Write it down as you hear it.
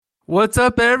What's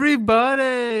up,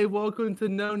 everybody? Welcome to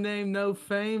No Name, No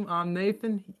Fame. I'm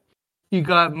Nathan. You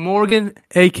got Morgan,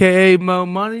 aka Mo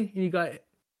Money. You got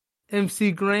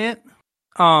MC Grant.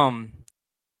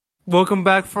 Welcome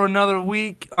back for another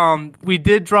week. We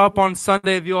did drop on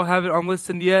Sunday, if you all haven't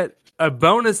unlistened yet, a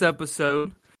bonus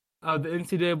episode of the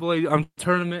NCAA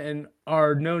tournament and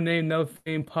our No Name, No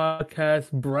Fame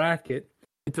podcast bracket.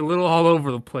 It's a little all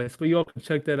over the place, but you all can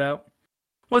check that out.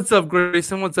 What's up,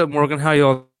 Grayson? What's up, Morgan? How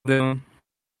y'all doing?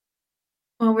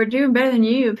 Well, we're doing better than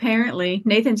you, apparently.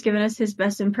 Nathan's given us his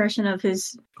best impression of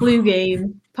his flu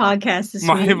game podcast this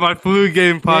week. My flu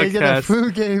game podcast. Yeah, you get a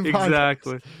flu game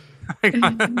exactly.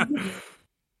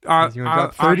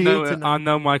 I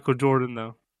know Michael Jordan,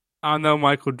 though. I know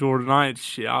Michael Jordan. I ain't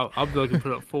shit. I'll be looking to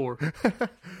put up 4.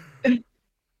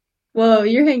 Well,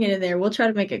 you're hanging in there. We'll try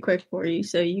to make it quick for you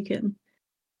so you can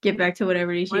get back to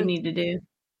whatever it is you need to do.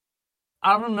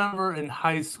 I remember in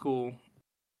high school,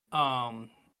 I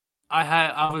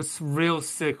was real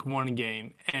sick one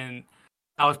game, and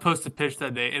I was supposed to pitch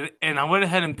that day, and I went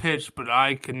ahead and pitched, but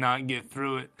I could not get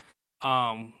through it.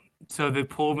 So they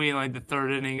pulled me in like the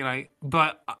third inning,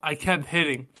 but I kept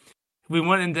hitting. We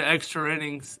went into extra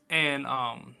innings, and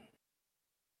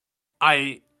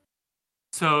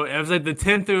so it was like the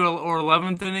 10th or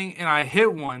 11th inning, and I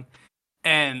hit one.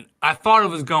 And I thought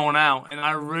it was going out, and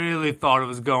I really thought it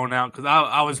was going out because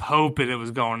I was hoping it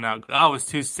was going out. I was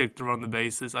too sick to run the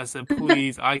bases. I said,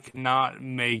 please, I cannot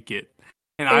make it.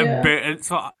 And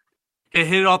so it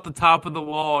hit off the top of the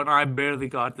wall, and I barely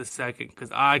got to second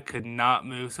because I could not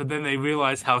move. So then they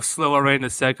realized how slow I ran to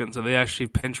second, so they actually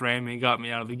pinch ran me and got me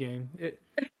out of the game. It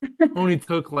only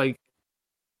took like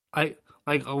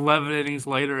 11 innings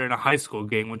later in a high school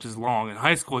game, which is long. In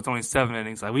high school, it's only 7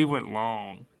 innings. Like, we went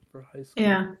long. For high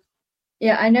school.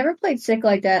 Yeah, I never played sick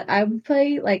like that. I would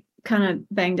play like kind of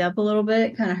banged up a little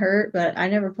bit, kind of hurt, but I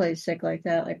never played sick like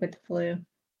that, like with the flu.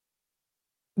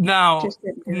 Now,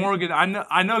 Morgan,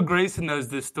 I know Grayson knows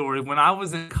this story. When I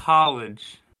was in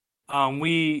college,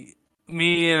 me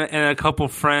and a couple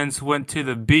friends went to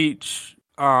the beach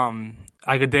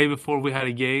like a day before we had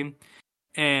a game,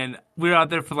 and we were out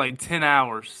there for like 10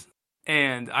 hours,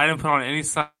 and I didn't put on any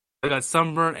sun. I got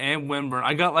sunburn and windburn.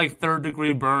 I got like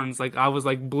 3rd-degree burns. Like, I was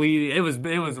like bleeding. It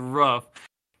was rough.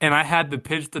 And I had to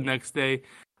pitch the next day.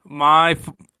 My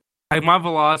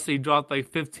velocity dropped like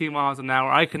 15 miles an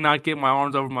hour. I could not get my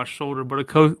arms over my shoulder. But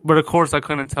of course I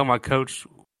couldn't tell my coach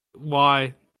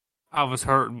why I was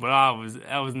hurting. But I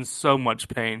was in so much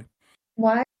pain.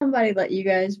 Why somebody let you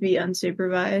guys be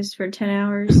unsupervised for 10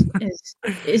 hours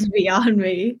is beyond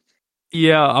me.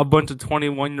 Yeah, a bunch of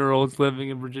 21-year-olds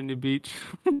living in Virginia Beach.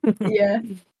 Yeah,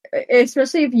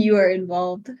 especially if you are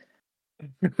involved.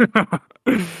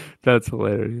 That's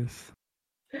hilarious.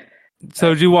 So,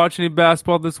 did you watch any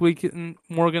basketball this weekend,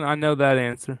 Morgan? I know that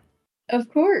answer. Of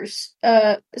course.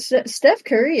 Steph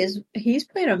Curry he's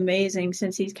played amazing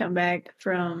since he's come back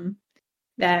from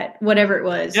that, whatever it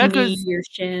was, knee or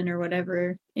shin or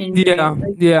whatever. Injury,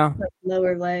 yeah. Like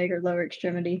lower leg or lower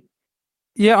extremity.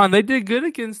 Yeah, and they did good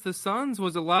against the Suns.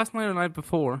 Was it last night or the night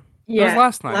before? Yeah, it was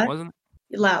last night, wasn't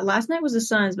it? Last night was the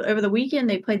Suns, but over the weekend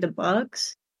they played the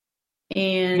Bucks.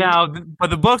 And but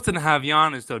the Bucks didn't have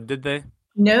Giannis, though, did they?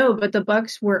 No, but the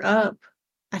Bucks were up.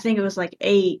 I think it was like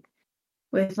 8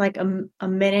 with like a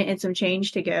minute and some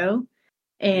change to go.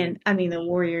 And I mean, the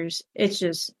Warriors, it's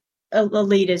just a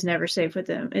lead is never safe with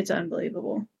them. It's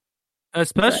unbelievable.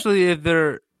 Especially if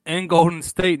they're in Golden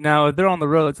State now. If they're on the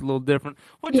road, it's a little different,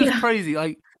 which is crazy.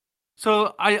 Like,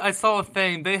 so I saw a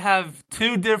thing. They have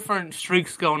 2 different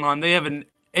streaks going on. They have an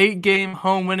 8-game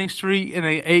home winning streak and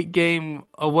an 8-game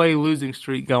away losing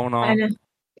streak going on. I know.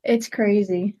 It's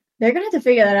crazy. They're gonna have to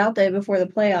figure that out though before the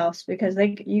playoffs because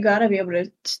you got to be able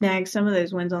to snag some of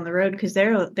those wins on the road because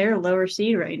they're a lower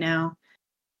seed right now.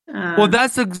 Well,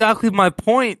 that's exactly my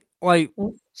point. Like,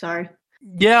 sorry.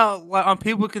 Yeah,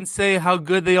 people can say how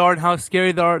good they are and how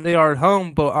scary they are at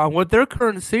home, but with their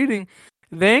current seeding,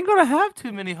 they ain't gonna have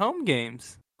too many home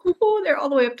games. Oh, they're all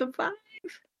the way up to 5.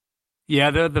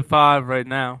 Yeah, they're the 5 right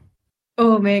now.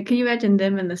 Oh man, can you imagine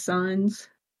them and the Suns?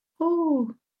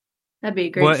 Oh, that'd be a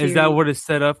great. Is that what it's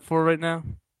set up for right now?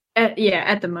 Yeah,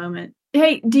 at the moment.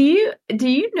 Hey, do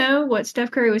you know what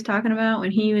Steph Curry was talking about when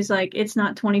he was like, "It's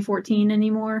not 2014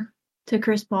 anymore" to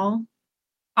Chris Paul?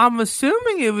 I'm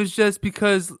assuming it was just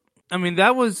because, I mean,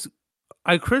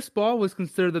 Chris Paul was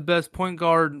considered the best point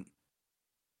guard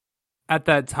at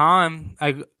that time,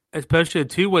 especially a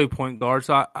 2-way point guard.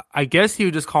 So I guess he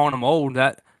was just calling him old.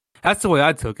 That's the way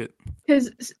I took it.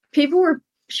 Because people were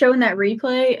showing that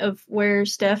replay of where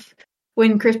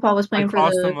when Chris Paul was playing for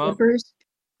the Clippers.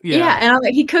 Yeah, and I'm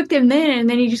like, he cooked him then, and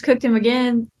then he just cooked him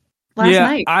again last Yeah,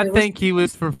 night. I It was. think he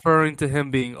was referring to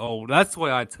him being old. That's the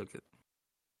way I took it.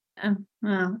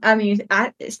 Well, I mean,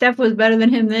 Steph was better than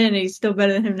him then, and he's still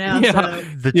better than him now. Yeah, So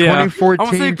The yeah. I'm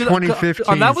gonna say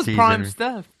 2014-2015 that was prime season.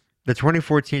 Steph. The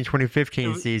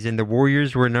 2014-2015 season, the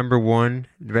Warriors were number 1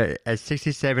 at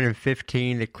 67 and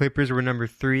 15. The Clippers were number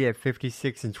 3 at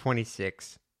 56 and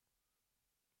 26.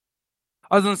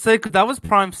 I was gonna say because that was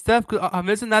prime Steph.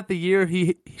 Isn't that the year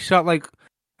he shot like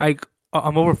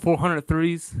over 400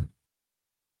 threes?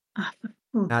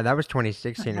 Nah, that was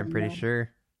 2016. I'm pretty know. sure.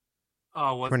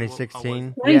 Oh, was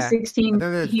 2016. Yeah, I 2016, think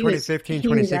it was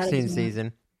 2015-2016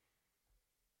 season.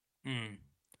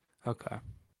 Okay.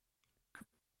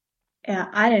 Yeah,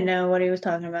 I didn't know what he was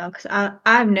talking about because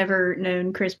I've never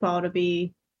known Chris Paul to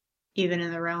be even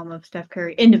in the realm of Steph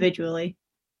Curry individually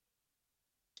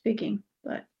speaking.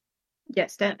 But yeah,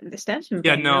 Steph's been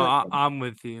Yeah, playing no, really good. I'm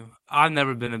with you. I've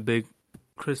never been a big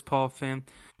Chris Paul fan.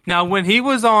 Now, when he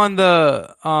was on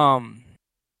the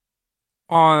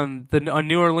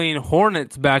New Orleans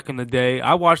Hornets back in the day,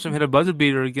 I watched him hit a buzzer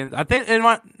beater against. I think it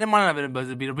might not have been a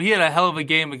buzzer beater, but he had a hell of a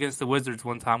game against the Wizards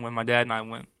one time when my dad and I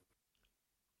went.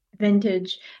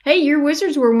 Vintage. Hey, your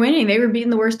Wizards were winning. They were beating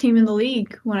the worst team in the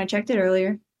league when I checked it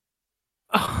earlier.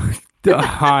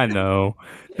 I know.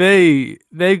 They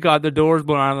got the doors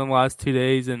blown out in the last 2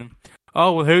 days, and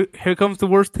well, here comes the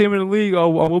worst team in the league. Oh,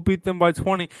 we'll beat them by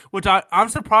 20, which I'm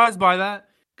surprised by that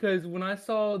because when I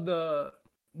saw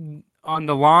on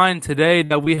the line today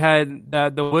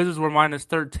that the Wizards were minus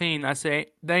 13, I say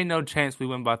there ain't no chance we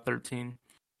win by 13.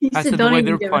 He I said, said the "Don't way even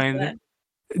they're give playing, us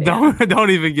that." don't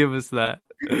even give us that.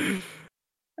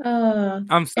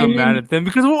 I'm so And mad then at them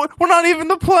because we're not even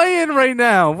the play-in right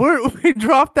now. We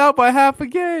dropped out by half a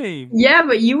game. yeah,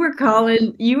 but you were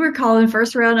calling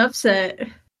first round upset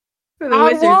for the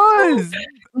I Wizards. was.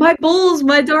 My Bulls,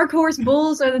 my dark horse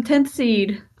Bulls are the 10th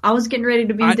seed. I was getting ready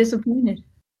to be disappointed.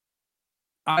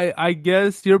 I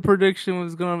guess your prediction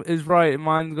is right.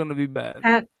 Mine's gonna be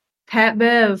bad. Pat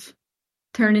Bev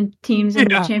turning teams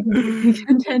into championship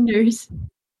contenders.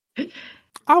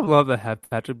 I would love to have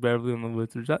Patrick Beverly on the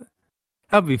Wizards.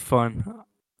 That'd be fun.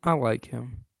 I like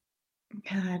him.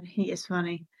 God, he is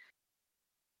funny.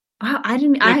 I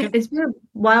didn't. It's been a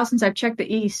while since I've checked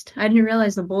the East. I didn't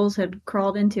realize the Bulls had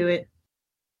crawled into it.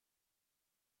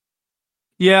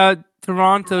 Yeah,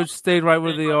 Toronto stayed right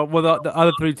where they are. Well, the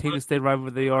other 3 teams stayed right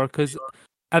where they are because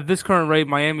at this current rate,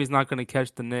 Miami's not going to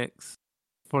catch the Knicks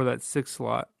for that 6th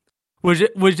slot.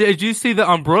 Did you see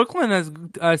that Brooklyn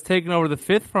has taken over the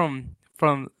 5th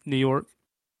from New York?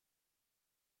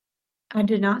 I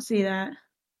did not see that.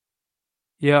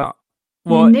 Yeah.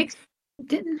 Well, Knicks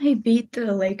didn't they beat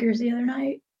the Lakers the other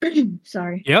night?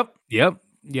 Sorry. Yep,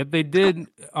 they did.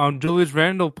 Julius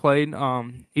Randle played.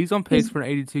 He's on pace for an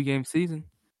 82-game season.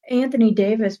 Anthony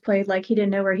Davis played like he didn't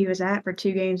know where he was at for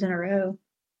 2 games in a row.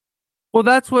 Well,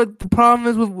 that's what the problem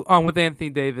is with Anthony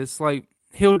Davis. Like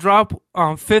he'll drop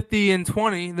 50 and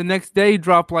 20, the next day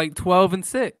drop like 12 and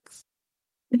 6.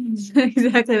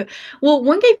 Exactly. Well,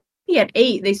 one game he had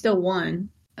 8. They still won.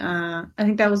 I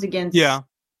think that was against the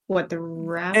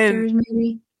Raptors,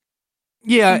 maybe.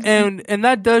 Yeah, and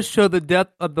that does show the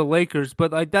depth of the Lakers,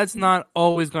 but like that's not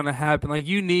always going to happen. Like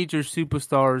you need your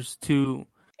superstars to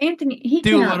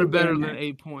do a little better than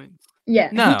 8 points. Yeah,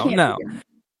 no.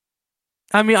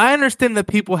 I mean, I understand that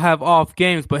people have off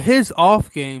games, but his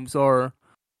off games are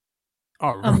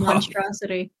a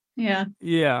monstrosity. Yeah.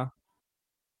 Yeah.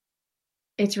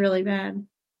 It's really bad.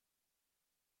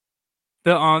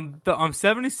 The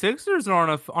 76ers are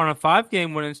on a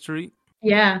 5-game winning streak.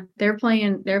 Yeah, they're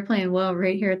playing well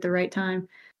right here at the right time.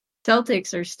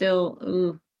 Celtics are still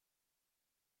ooh.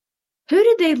 Who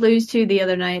did they lose to the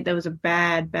other night that was a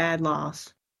bad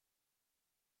loss?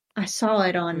 I saw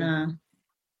it on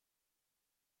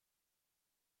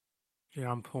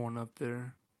Yeah, I'm pulling up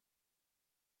there.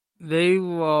 They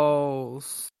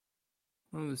lost.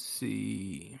 Let's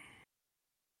see.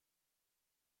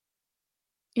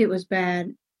 It was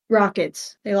bad.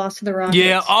 Rockets. They lost to the Rockets.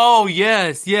 Yeah. Oh,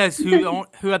 yes.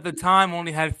 Who at the time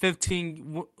only had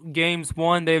 15 games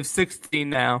won. They have 16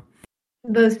 now.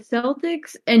 The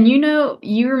Celtics, and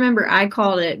you remember I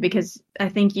called it because I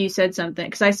think you said something.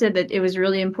 Because I said that it was a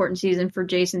really important season for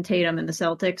Jason Tatum and the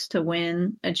Celtics to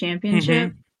win a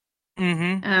championship.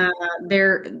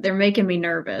 They're making me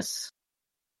nervous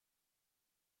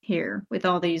here with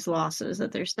all these losses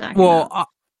that they're stacking up.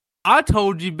 I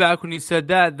told you back when you said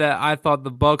that I thought the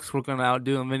Bucks were going to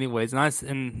outdo them anyways,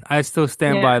 and I still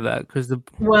stand by that because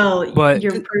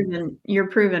you're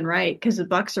proven right because the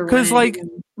Bucks are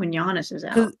winning when Giannis is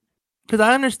out. Because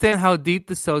I understand how deep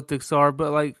the Celtics are,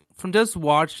 but like from just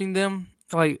watching them,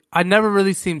 like I never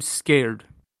really seemed scared.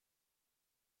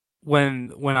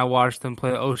 when I watched them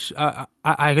play. I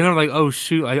remember like, oh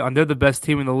shoot, they're the best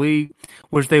team in the league,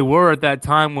 which they were at that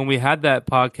time when we had that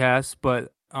podcast.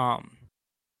 But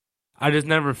I just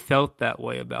never felt that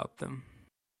way about them.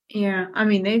 Yeah, I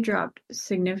mean they dropped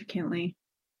significantly.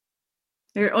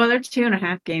 They're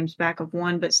 2.5 games back of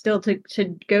one, but still to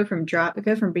go from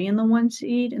being the 1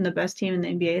 seed and the best team in the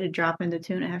NBA to drop into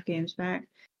 2.5 games back,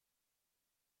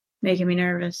 making me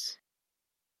nervous.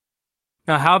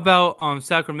 Now, how about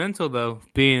Sacramento though,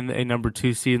 being a number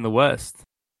 2 seed in the West?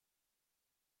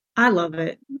 I love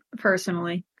it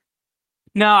personally.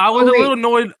 Now, I was a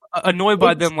little annoyed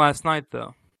by them last night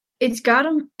though. It's got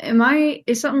them.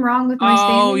 Is something wrong with my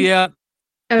standings? Oh yeah.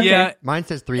 Okay. Yeah, mine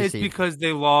says 3 seed. It's because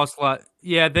they lost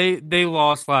they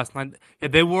lost last night. Yeah,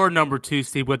 they were number 2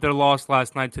 seed, but their loss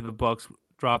last night to the Bucks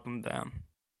dropped them down.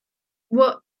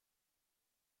 Well,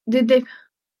 did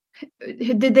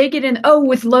they get in? Oh,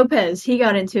 with Lopez, he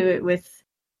got into it with.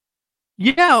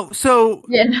 Yeah. So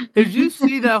did you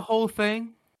see that whole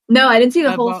thing? No, I didn't see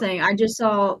the whole thing. I just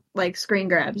saw like screen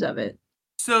grabs of it.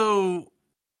 So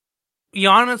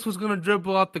Giannis was going to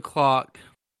dribble out the clock,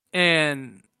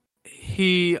 and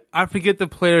I forget the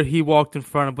player he walked in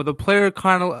front of, but the player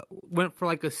kind of went for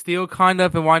like a steal kind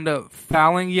of and wound up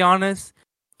fouling Giannis,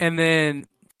 and then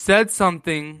said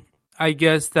something, I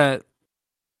guess, that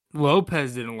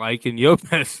Lopez didn't like, and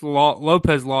Lopez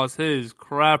lost his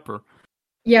crapper.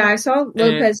 Yeah, I saw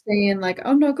Lopez saying like,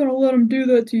 "I'm not going to let him do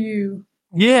that to you."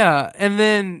 Yeah, and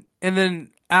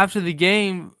then after the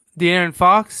game, De'Aaron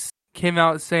Fox came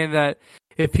out saying that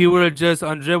if he would have just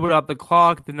undribbled out the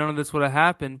clock, then none of this would have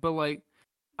happened. But like,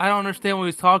 I don't understand what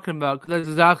he's talking about, because that's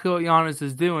exactly what Giannis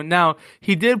is doing. Now,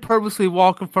 he did purposely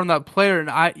walk in front of that player,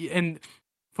 and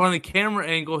from the camera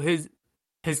angle, his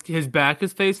back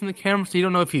is facing the camera, so you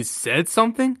don't know if he said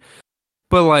something.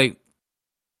 But like,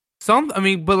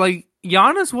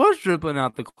 Giannis was dribbling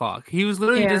out the clock. He was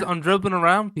literally just undribbling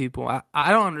around people.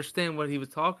 I don't understand what he was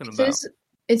talking about.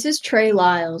 It's just Trey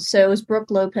Lyles. So it was Brooke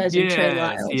Lopez and Trey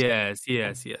Lyles. Yes.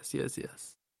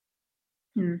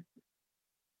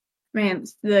 Man,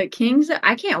 the Kings,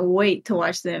 I can't wait to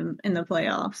watch them in the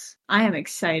playoffs. I am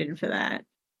excited for that.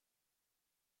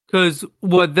 Because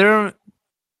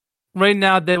right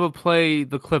now they will play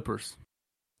the Clippers.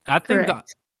 I think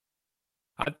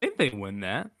they win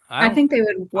that. I think they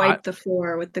would wipe the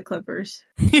floor with the Clippers.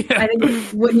 Yeah. I think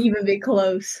it wouldn't even be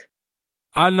close.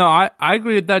 I know. I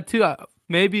agree with that too.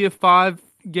 Maybe a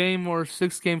 5-game or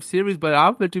 6-game series, but I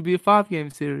bet it'd be a 5-game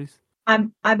series.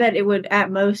 I bet it would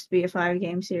at most be a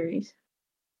 5-game series.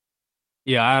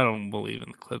 Yeah, I don't believe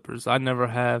in the Clippers. I never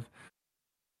have.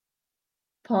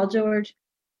 Paul George.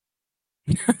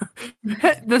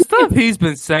 The stuff he's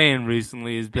been saying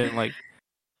recently has been like,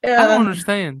 I don't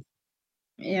understand.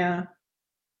 Yeah.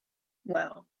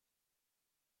 Well,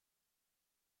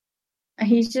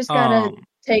 he's just got to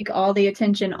take all the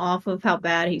attention off of how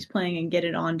bad he's playing and get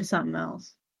it on to something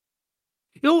else.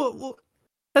 Well,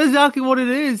 that's exactly what it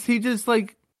is. He just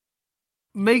like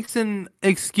makes an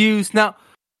excuse. Now,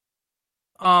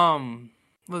 I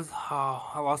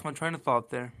lost my train of thought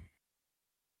there.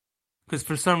 Because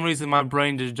for some reason my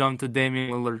brain just jumped to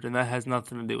Damian Lillard, and that has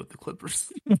nothing to do with the Clippers.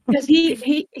 Because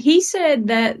he said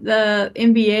that the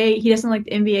NBA, he doesn't like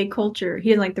the NBA culture. He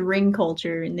doesn't like the ring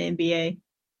culture in the NBA.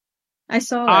 I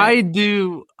saw that.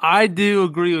 I do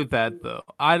agree with that though.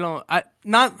 I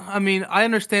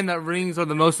understand that rings are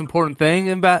the most important thing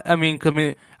in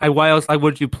why else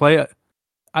would you play it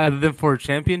other than for a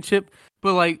championship?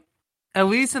 But like, at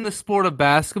least in the sport of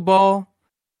basketball,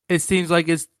 it seems like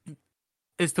it's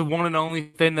the one and only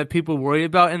thing that people worry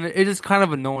about, and it is kind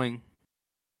of annoying.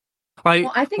 Like,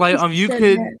 well, I think you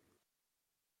could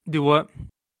do what?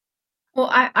 Well,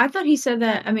 I thought he said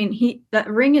that. I mean, that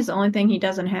ring is the only thing he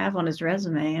doesn't have on his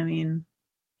resume. I mean,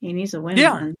 he needs to win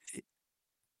one.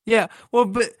 Yeah. Well,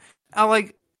 but at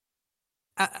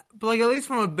least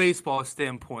from a baseball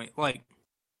standpoint,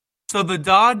 so the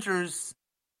Dodgers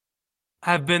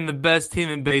have been the best team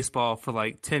in baseball for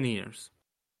like 10 years,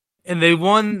 and they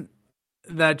won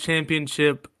that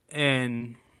championship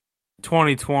in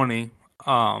 2020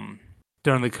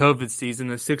 during the COVID season,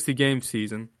 the 60-game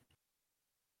season.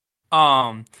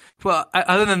 But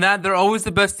other than that, they're always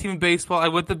the best team in baseball,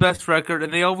 with the best record,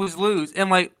 and they always lose.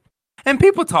 And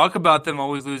people talk about them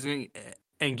always losing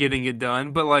and getting it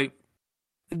done, but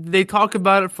they talk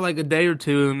about it for a day or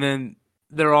two, and then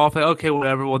they're off. Okay,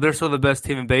 whatever. Well, they're still the best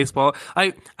team in baseball.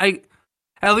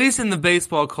 At least in the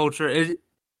baseball culture,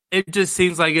 it just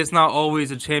seems like it's not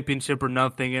always a championship or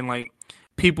nothing, and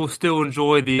people still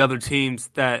enjoy the other teams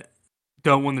that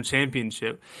don't win the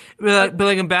championship. But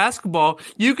like in basketball,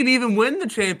 you can even win the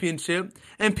championship,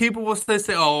 and people will say,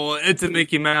 "Oh, it's a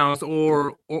Mickey Mouse,"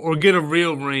 or get a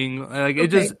real ring. Like it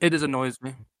just annoys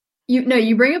me.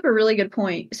 You bring up a really good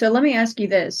point. So let me ask you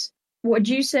this: would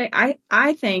you say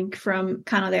I think from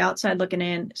kind of the outside looking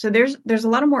in? So there's a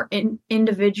lot of more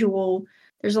individual.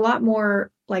 There's a lot more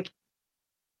like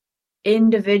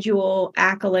individual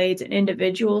accolades and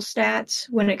individual stats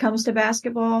when it comes to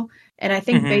basketball. And I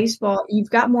think baseball, you've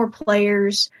got more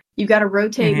players, you've got to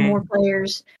rotate more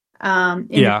players.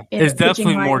 It's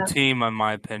definitely more team, in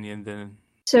my opinion, than.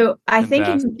 So I think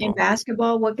in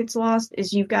basketball, what gets lost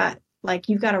is you've got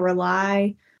to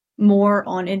rely more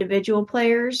on individual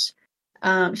players. So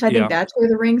I think that's where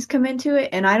the rings come into it.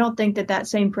 And I don't think that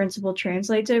same principle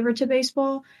translates over to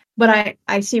baseball. But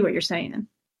I see what you're saying.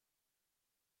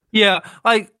 Yeah,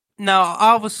 like now,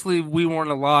 obviously we weren't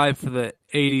alive for the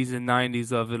 80s and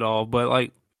 90s of it all, but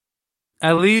like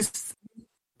at least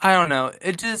I don't know.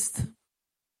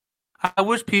 I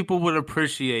wish people would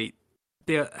appreciate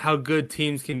how good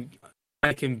teams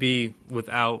can be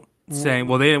without saying,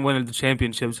 well, they didn't win the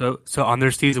championship, so on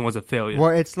their season was a failure. Well,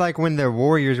 it's like when the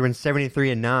Warriors went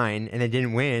 73-9 and they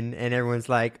didn't win, and everyone's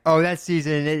like, "Oh, that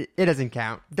season it doesn't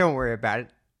count. Don't worry about it."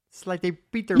 It's like they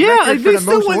beat their record for the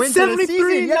most wins in the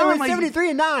season. Yeah, they went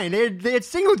 73-9. They had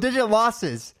single-digit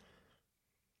losses.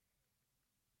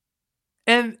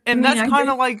 And that's kind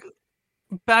of like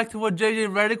back to what JJ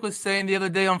Redick was saying the other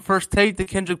day on First Take to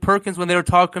Kendrick Perkins when they were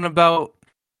talking about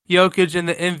Jokic and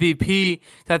the MVP.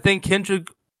 I think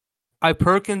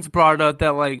Perkins brought up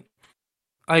that like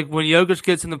when Jokic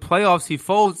gets in the playoffs, he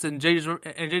folds, and JJ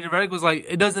Redick was like,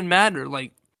 it doesn't matter.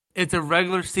 Like, it's a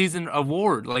regular season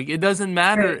award. Like, it doesn't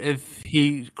matter if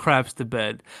he craps the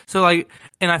bed. So, like,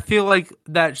 and I feel like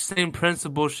that same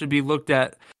principle should be looked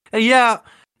at. And yeah,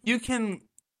 you can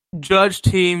judge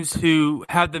teams who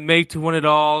have the make to win it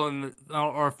all and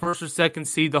or first or second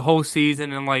seed the whole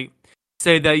season and, like,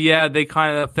 say that, yeah, they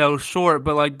kind of fell short.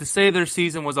 But, like, to say their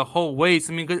season was a whole waste,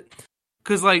 I mean,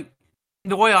 because, like,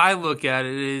 the way I look at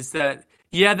it is that,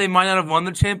 yeah, they might not have won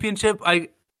the championship.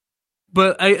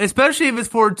 But especially if it's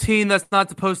for a team that's not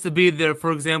supposed to be there,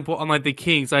 for example, unlike the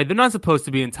Kings, like they're not supposed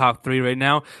to be in top 3 right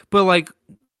now, but like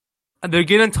they're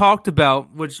getting talked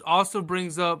about, which also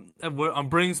brings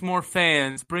more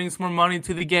fans, brings more money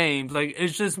to the games. Like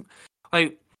it's just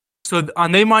like so,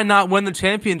 and they might not win the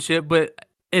championship, but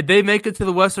if they make it to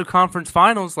the Western Conference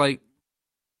Finals, like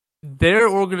their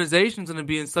organization's going to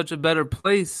be in such a better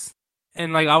place.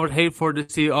 And like I would hate for it to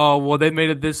see, oh well, they made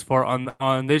it this far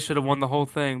on they should have won the whole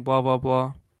thing. Blah blah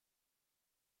blah.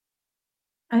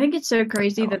 I think it's so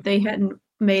crazy that they hadn't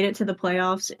made it to the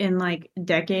playoffs in like a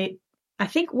decade. I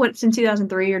think since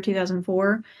 2003 or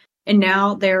 2004, and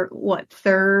now they're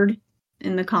third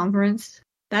in the conference.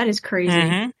 That is crazy.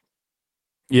 Mm-hmm.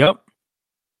 Yep.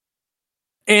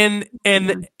 And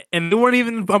they weren't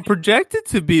even projected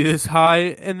to be this high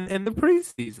in the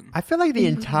preseason. I feel like the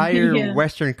entire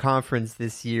Western Conference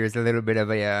this year is a little bit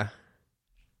of a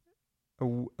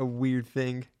weird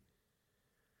thing.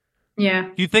 Yeah.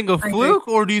 Do you think a fluke,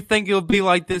 or do you think it'll be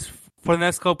like this for the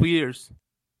next couple of years?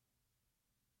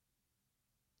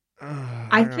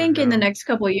 I think in the next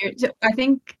couple of years, I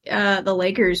think the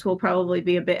Lakers will probably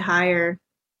be a bit higher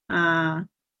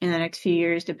in the next few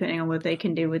years, depending on what they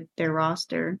can do with their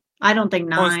roster. I don't think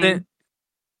 9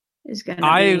 is going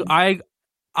to be.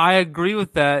 I agree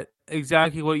with that.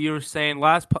 Exactly what you were saying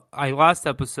last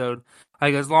episode.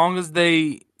 Like as long as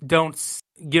they don't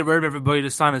get rid of everybody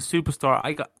to sign a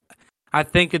superstar, I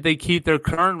think if they keep their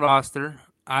current roster,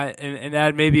 and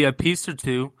add maybe a piece or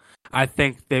two, I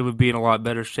think they would be in a lot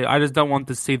better shape. I just don't want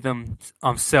to see them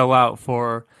sell out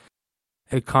for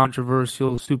a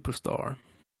controversial superstar.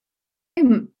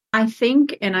 I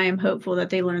think, and I am hopeful that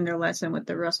they learned their lesson with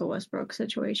the Russell Westbrook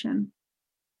situation.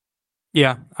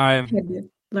 Yeah, I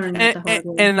learned that the hard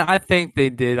way. And I think they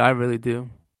did. I really do.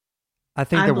 I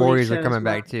think the Warriors are coming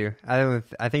back too.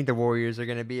 I think the Warriors are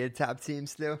going to be a top team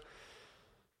still.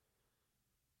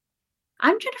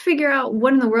 I'm trying to figure out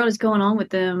what in the world is going on with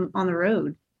them on the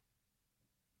road.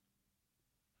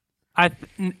 I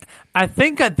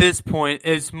think at this point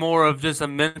it's more of just a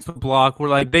mental block where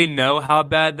like they know how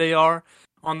bad they are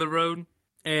on the road,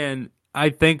 and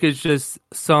I think it's just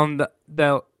some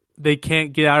that they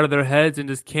can't get out of their heads and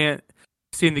just can't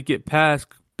seem to get past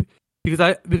because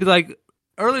like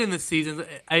early in the season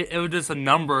it was just a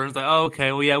number. It's like, oh,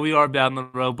 okay, well yeah, we are bad on the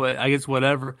road, but I guess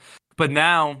whatever. But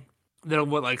now they're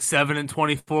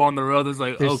 7-24 on the road. It's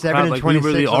like, oh crap, like we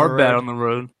really are bad on the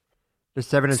road. They're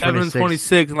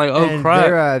 7-26. And like, oh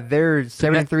crap. Their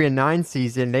 7-3-9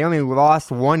 season, they only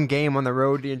lost one game on the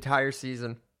road the entire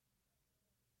season.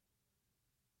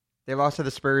 They lost to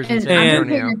the Spurs in And San I've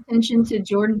been Antonio. paying attention to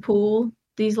Jordan Poole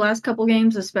these last couple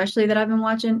games, especially that I've been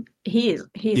watching. He's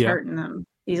hurting them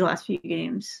these last few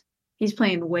games. He's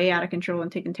playing way out of control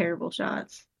and taking terrible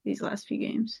shots these last few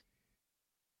games.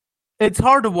 It's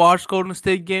hard to watch Golden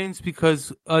State games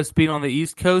because us being on the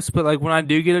East Coast, but like when I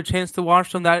do get a chance to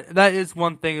watch them, that is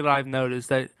one thing that I've noticed,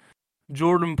 that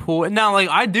Jordan Poole. And now, like,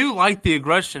 I do like the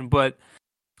aggression, but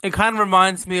it kind of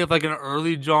reminds me of like an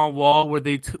early John Wall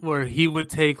where he would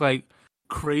take like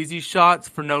crazy shots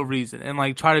for no reason and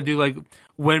like try to do like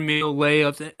windmill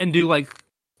layups and do like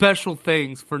special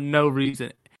things for no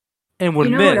reason and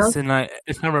would miss. And it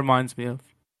kind of reminds me of.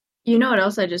 You know what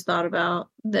else I just thought about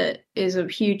that is a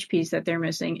huge piece that they're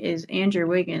missing is Andrew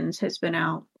Wiggins has been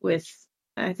out with,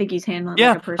 I think he's handling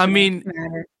like a personal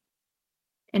matter.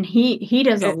 And he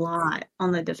does a lot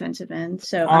on the defensive end.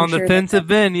 So on the defensive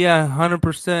end,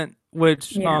 100%.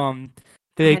 Which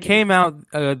they came out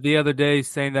the other day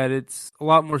saying that it's a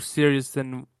lot more serious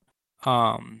than.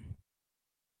 I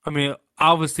mean,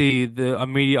 obviously the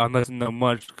media doesn't know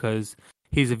much because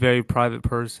he's a very private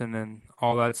person and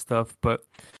all that stuff, but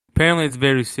apparently it's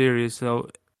very serious. So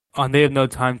they have no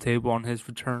timetable on his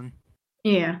return.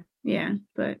 Yeah,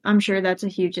 but I'm sure that's a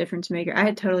huge difference maker. I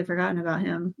had totally forgotten about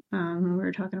him when we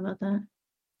were talking about that.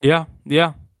 Yeah.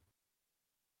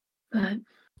 But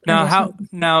now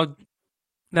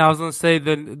I was gonna say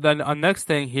the next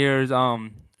thing here is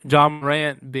John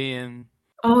Morant being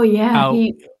out,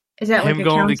 is that him like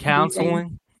going to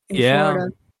counseling? Yeah,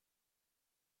 Florida.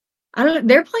 I don't.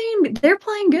 They're playing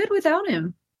good without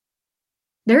him.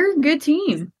 They're a good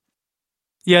team.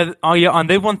 Yeah. Oh yeah. And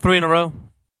they won 3 in a row.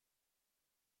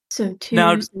 So two.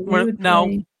 Now,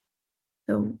 the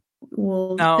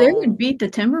Wolves. They would beat the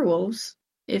Timberwolves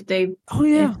if they. Oh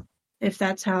yeah. If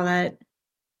that's how that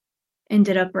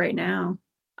ended up right now.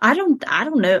 I don't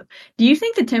know. Do you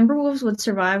think the Timberwolves would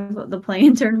survive the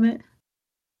play-in tournament?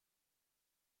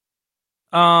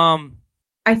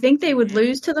 I think they would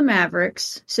lose to the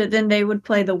Mavericks, so then they would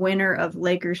play the winner of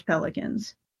Lakers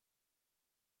Pelicans.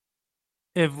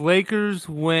 If Lakers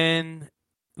win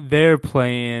their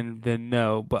play-in, then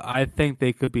no, but I think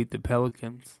they could beat the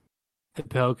Pelicans. The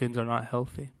Pelicans are not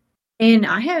healthy. And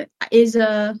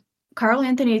Karl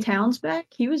Anthony Towns back?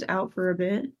 He was out for a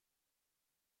bit.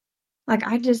 Like,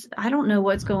 I don't know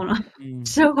what's going on.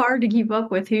 It's so hard to keep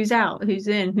up with who's out, who's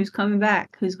in, who's coming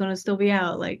back, who's going to still be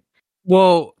out. Like,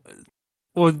 well,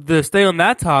 to stay on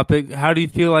that topic, how do you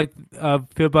feel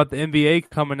about the NBA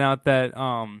coming out that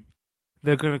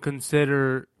they're going to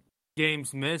consider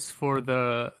games missed for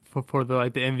the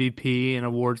like the MVP and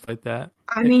awards like that?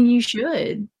 I mean, you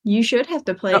should have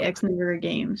to play X number of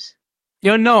games.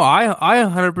 No, I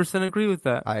 100% agree with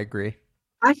that. I agree.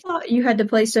 I thought you had to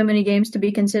play so many games to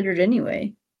be considered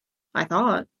anyway. I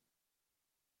thought.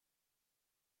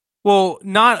 Well,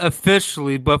 not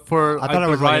officially, but for I thought it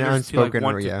was like an unspoken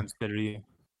rule, yeah. Consider you.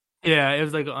 Yeah, it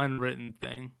was like an unwritten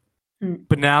thing.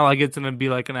 But now, like, it's gonna be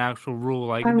like an actual rule.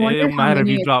 Like, it don't matter if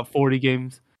you drop 40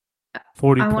 games,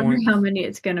 40 points. I wonder how many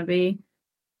it's gonna be.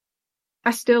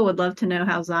 I still would love to know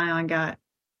how Zion got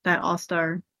that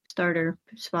All-Star starter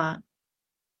spot.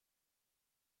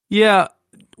 Yeah.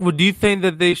 Well, do you think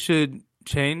that they should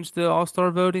change the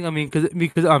All-Star voting? I mean, because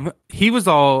he was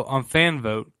all on fan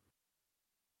vote.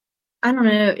 I don't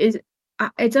know.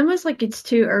 It's almost like it's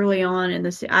too early on in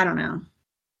the. I don't know.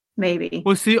 Maybe.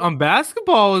 Well, see, on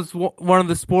basketball is one of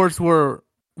the sports where,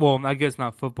 well, I guess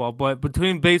not football, but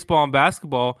between baseball and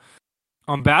basketball,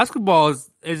 on basketball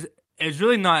is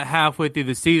really not halfway through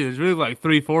the season. It's really like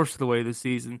 3/4 of the way of the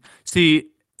season. See,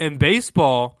 in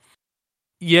baseball.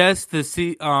 Yes,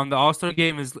 the All-Star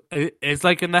game is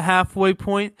like in the halfway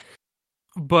point,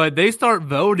 but they start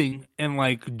voting in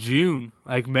like June,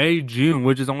 like May, June,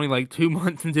 which is only like 2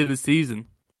 months into the season.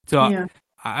 So yeah.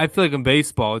 I feel like in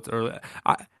baseball it's early.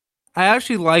 I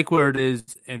actually like where it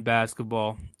is in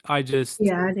basketball. I do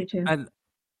too.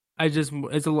 It's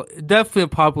definitely a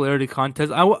popularity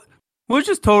contest. Which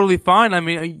is totally fine. I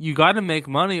mean, you got to make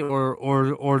money,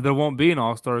 or there won't be an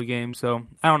All-Star game. So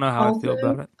I don't know how I feel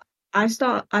about it. I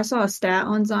saw a stat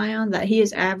on Zion that he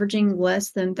is averaging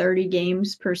less than 30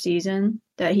 games per season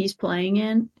that he's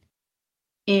playing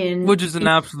in. Which is an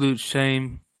absolute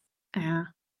shame. Yeah.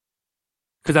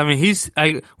 Because, I mean,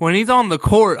 when he's on the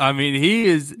court, I mean, he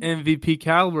is MVP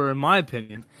caliber in my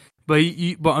opinion. But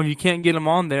you can't get him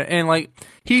on there. And, like,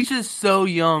 he's just so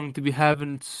young to be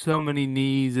having so many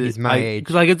knees. He's my age.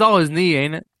 Because, like, it's all his knee,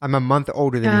 ain't it? I'm a month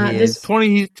older than he is.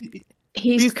 20...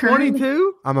 He's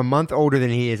 22? I'm a month older than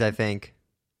he is, I think.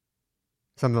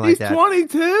 Something like that. He's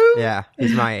 22? Yeah,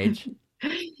 he's my age.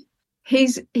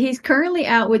 He's currently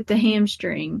out with the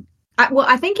hamstring.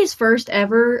 I think his first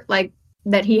ever like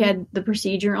that he had the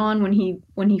procedure on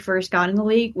when he first got in the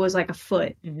league was like a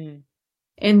foot. Mm-hmm.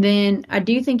 And then I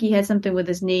do think he had something with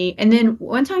his knee. And then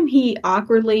one time he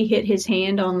awkwardly hit his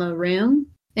hand on the rim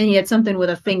and he had something with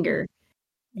a finger.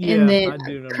 Yeah, and then I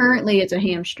do remember currently that. it's a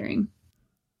hamstring.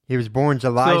 He was born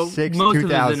July 6, most 2000.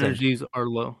 Most of his energies are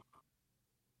low.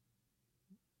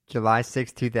 July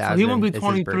 6, 2000. So he won't be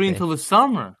 23 until the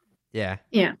summer. Yeah.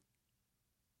 Yeah.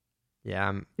 Yeah,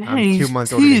 I'm Dang, 2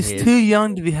 months older than he is. He's too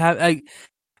young to be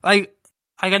like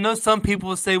I know some people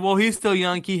will say, well, he's still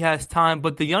young, he has time,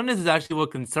 but the youngness is actually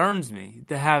what concerns me,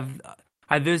 to have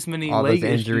this many all leg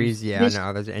those injuries. issues. Yeah, I know,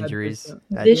 all those injuries.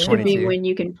 This should be when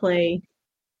you can play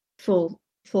full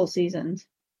seasons.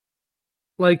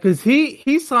 Like, because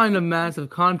he signed a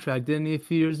massive contract, didn't he, a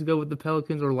few years ago with the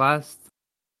Pelicans or last?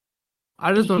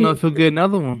 I just don't know if he'll get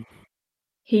another one.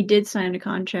 He did sign a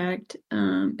contract,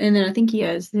 and then I think he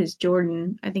has his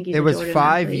Jordan. I think he's it was Jordan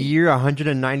 5-year,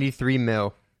 $193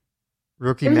 million.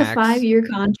 Rookie max. It was a 5-year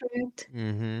contract,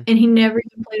 and he never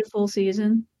even played a full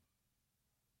season.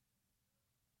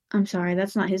 I'm sorry,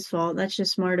 that's not his fault. That's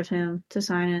just smart of him to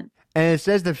sign it. And it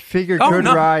says the figure could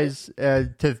rise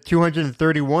to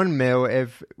 $231 million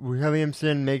if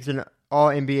Williamson makes an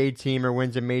All-NBA team or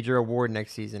wins a major award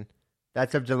next season.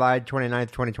 That's of July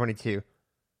 29th, 2022.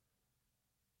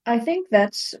 I think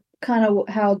that's kind of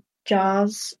how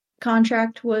Ja's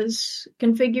contract was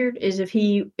configured. Is if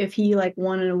he like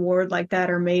won an award like that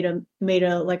or made a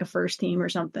like a first team or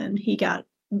something, he got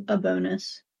a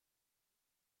bonus.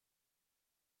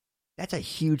 That's a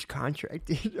huge contract,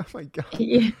 dude. Oh my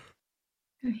god.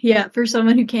 Yeah, for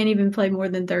someone who can't even play more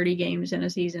than 30 games in a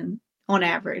season on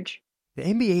average. The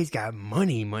NBA's got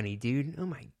money, dude. Oh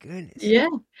my goodness. Yeah,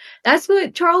 that's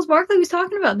what Charles Barkley was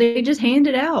talking about. They just hand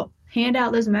out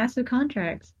those massive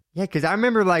contracts. Yeah, because I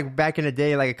remember like back in the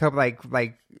day, like a couple like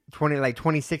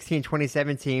 2016,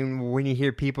 2017, when you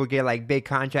hear people get like big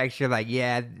contracts, you're like,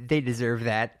 yeah, they deserve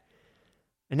that.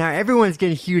 And now everyone's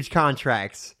getting huge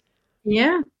contracts.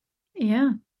 Yeah.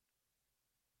 And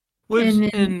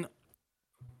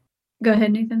go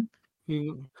ahead, Nathan. I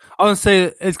was gonna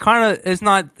say it's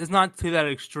not to that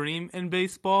extreme in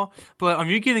baseball, but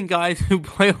you're getting guys who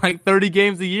play like 30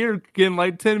 games a year getting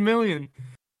like $10 million.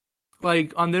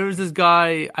 Like there was this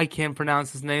guy, I can't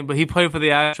pronounce his name, but he played for the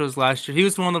Astros last year. He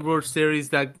was one of the World Series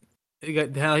that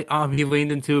he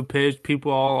leaned into a pitch.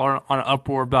 People all are on an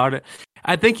uproar about it.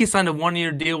 I think he signed a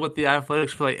 1-year deal with the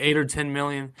Athletics for like $8 or $10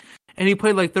 million. And he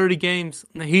played like 30 games.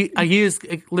 He is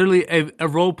literally a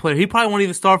role player. He probably won't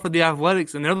even start for the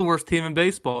Athletics, and they're the worst team in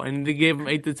baseball. And they gave him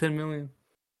 $8 to $10 million.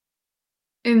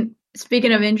 And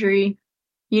speaking of injury,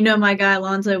 my guy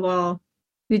Alonzo Ball.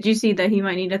 Did you see that he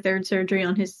might need a third surgery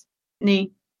on his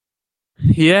knee?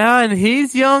 Yeah, and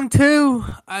he's young too.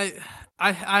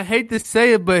 I hate to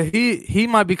say it, but he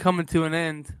might be coming to an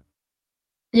end.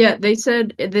 Yeah, they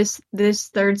said this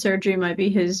third surgery might be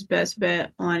his best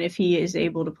bet on if he is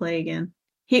able to play again.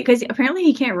 Because apparently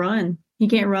he can't run. He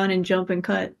can't run and jump and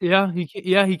cut. Yeah,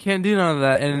 he can't do none of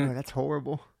that. And that's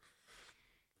horrible.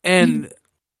 And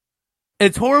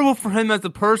it's horrible for him as a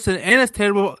person, and it's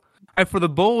terrible for the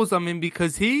Bulls.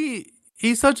 Because he's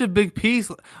such a big piece.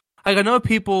 Like I know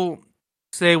people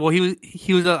say, well,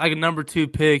 he was like a number 2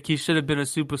 pick. He should have been a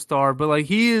superstar, but like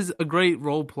he is a great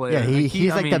role player. Yeah,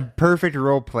 he's the perfect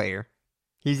role player.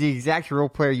 He's the exact role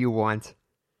player you want.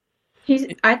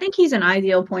 I think he's an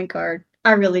ideal point guard.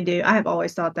 I really do. I have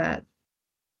always thought that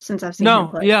since I've seen him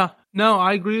play. No,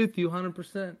 I agree with you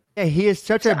 100%. Yeah, he has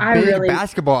such a big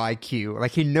basketball IQ.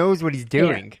 Like he knows what he's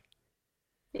doing.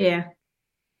 Yeah,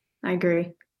 I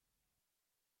agree.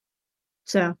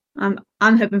 So I'm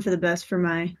hoping for the best for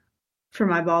my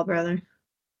Ball brother.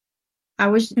 I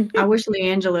wish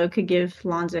LiAngelo could give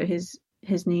Lonzo his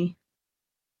knee,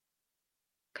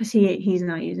 because he's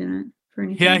not using it for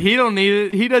anything. Yeah, he don't need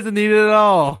it. He doesn't need it at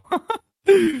all.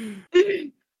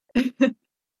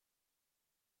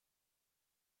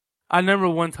 I remember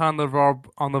one time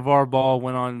LeVar Ball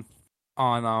went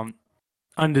on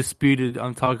Undisputed.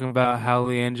 I'm talking about how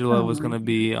LiAngelo was going to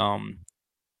be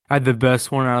had the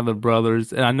best one out of the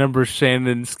brothers, and I remember Shannon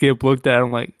and Skip looked at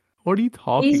him like, what are you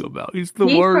talking about? He's the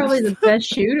worst. He's probably the best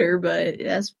shooter, but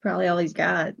that's probably all he's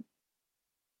got.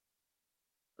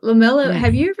 LaMelo,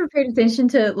 have you ever paid attention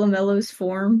to LaMelo's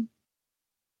form?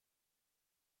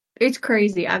 It's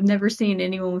crazy. I've never seen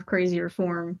anyone with crazier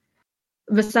form.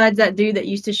 Besides that dude that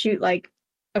used to shoot like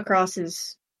across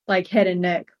his like head and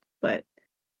neck. But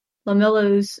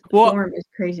LaMelo's form is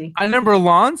crazy. I remember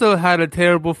Lonzo had a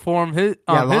terrible form.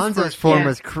 Lonzo's form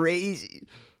was crazy.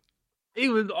 He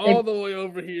was all the way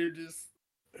over here just...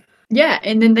 Yeah,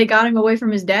 and then they got him away from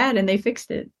his dad, and they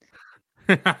fixed it.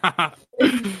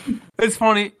 It's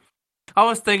funny. I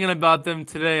was thinking about them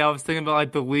today. I was thinking about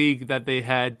like the league that they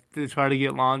had to try to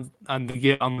get to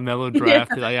get on the Melo Yeah.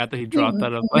 drafted. Like after he He dropped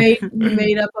that up,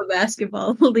 made up a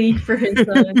basketball league for his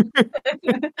son.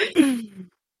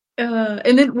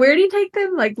 And then where did he take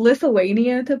them? Like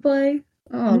Lithuania to play?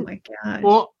 Oh my gosh.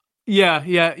 Well, yeah.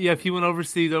 He went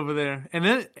overseas over there, and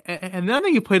then I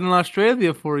think he played in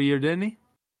Australia for a year, didn't he?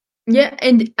 Yeah,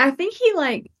 and I think he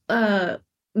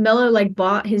Melo like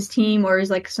bought his team or is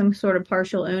like some sort of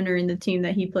partial owner in the team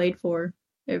that he played for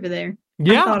over there.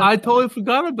 Yeah, I totally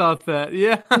forgot about that.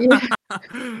 Yeah, Yeah.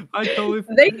 I totally.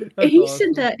 He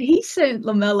sent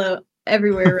LaMelo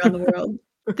everywhere around the world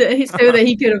so that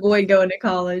he could avoid going to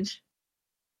college.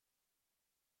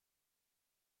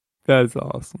 That's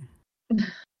awesome.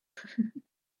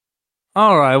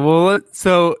 All right, well,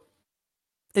 so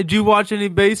did you watch any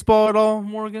baseball at all,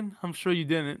 Morgan? I'm sure you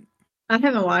didn't. I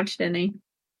haven't watched any.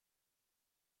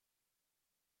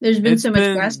 There's been so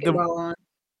much basketball on.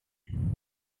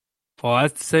 Well,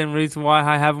 that's the same reason why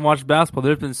I haven't watched basketball.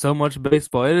 There's been so much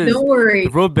baseball. Don't worry.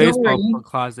 The World Baseball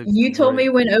Classic. You told me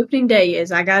when opening day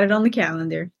is. I got it on the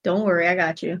calendar. Don't worry, I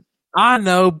got you. I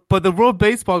know, but the World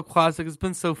Baseball Classic has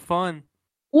been so fun.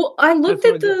 Well, I looked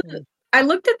at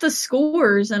the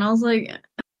scores and I was like,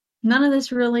 none of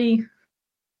this really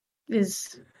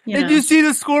is. Did you see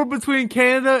the score between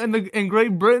Canada and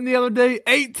Great Britain the other day?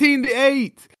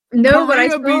 18-8. No, but I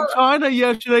beat China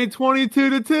yesterday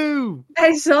 22-2.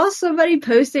 I saw somebody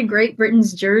posted Great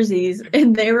Britain's jerseys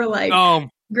and they were like,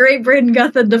 Great Britain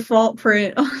got the default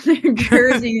print on their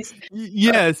jerseys.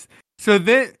 Yes. So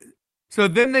then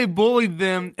they bullied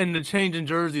them into changing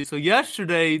jerseys. So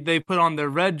yesterday they put on their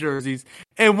red jerseys,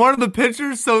 and one of the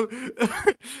pitchers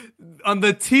on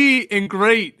the T in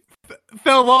Great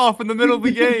fell off in the middle of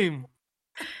the game.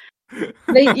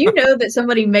 You know that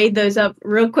somebody made those up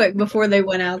real quick before they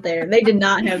went out there. They did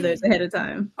not have those ahead of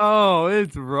time. Oh,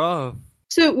 it's rough.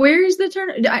 So where is the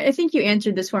tournament? I think you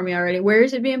answered this for me already. Where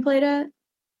is it being played at?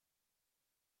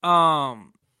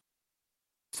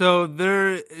 So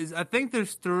I think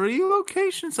there's 3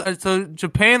 locations. So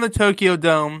Japan, the Tokyo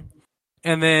Dome,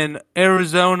 and then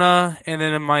Arizona, and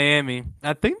then in Miami.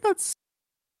 I think that's.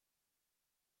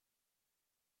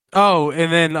 Oh,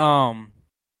 and then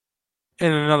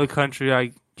in another country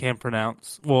I can't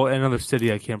pronounce. Well, another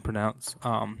city I can't pronounce.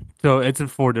 So it's in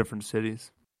 4 different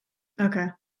cities. Okay.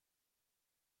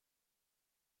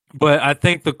 But I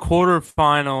think the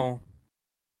quarterfinal.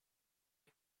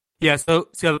 Yeah, so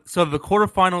the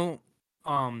quarterfinal,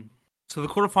 so the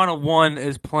quarterfinal one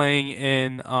is playing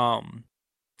in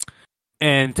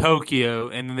Tokyo,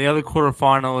 and then the other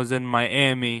quarterfinal is in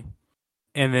Miami,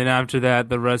 and then after that,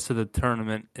 the rest of the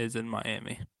tournament is in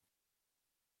Miami.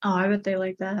 Oh, I bet they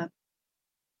like that.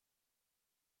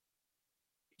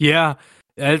 Yeah,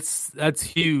 that's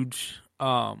huge.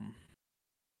 For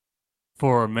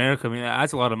America, I mean,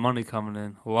 that's a lot of money coming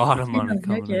in. A lot of money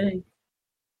coming in.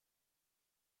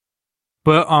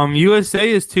 But USA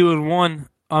is 2-1.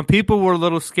 People were a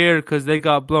little scared because they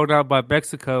got blown out by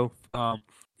Mexico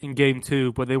in Game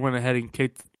 2, but they went ahead and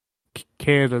kicked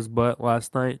Canada's butt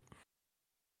last night.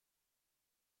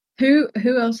 Who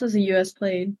else has the US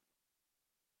played?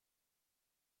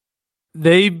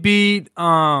 They beat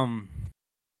so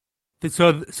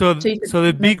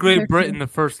they beat Great Britain the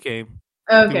first game.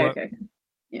 Okay.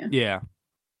 Yeah. Yeah.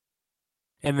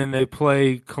 And then they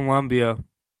play Colombia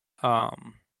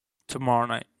tomorrow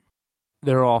night.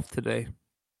 They're off today.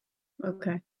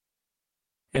 Okay.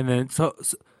 And then so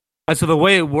the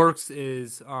way it works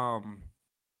is so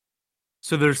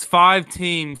there's 5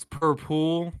 teams per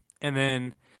pool, and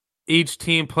then each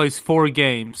team plays 4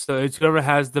 games. So it's whoever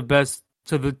has the best.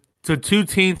 So 2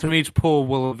 teams from each pool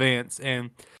will advance, and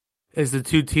it's the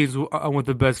 2 teams with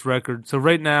the best record. So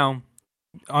right now,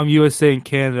 USA and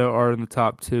Canada are in the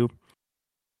top 2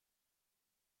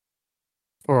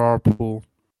 for our pool.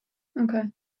 Okay.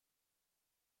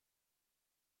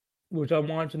 Which I'm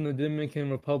watching the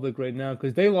Dominican Republic right now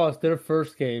because they lost their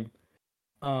first game,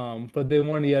 but they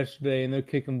won yesterday and they're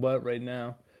kicking butt right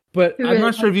now. But I'm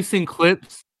not sure if you've seen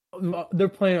clips. They're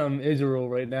playing on Israel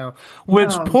right now,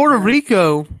 which Puerto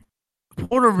Rico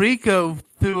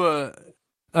threw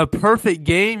a perfect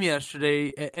game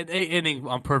yesterday, an 8-inning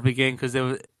on perfect game because there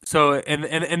was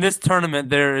in this tournament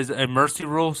there is a mercy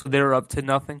rule, so they were up to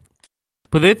nothing.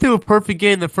 But they threw a perfect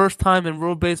game the first time in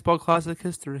World Baseball Classic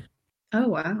history. Oh,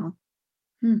 wow.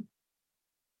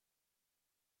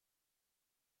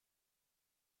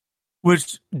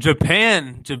 Which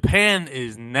Japan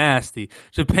is nasty.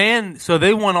 Japan, so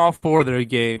they won all 4 of their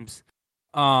games.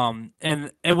 And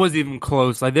it wasn't even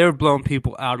close. Like, they were blowing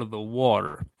people out of the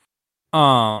water.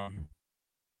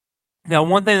 Now,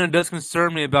 one thing that does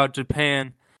concern me about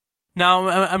Japan. Now,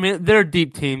 I mean, they're a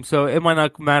deep team, so it might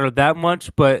not matter that much,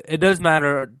 but it does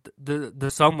matter the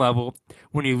some level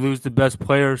when you lose the best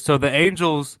player. So the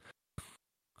Angels,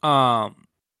 I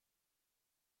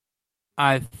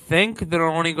think they're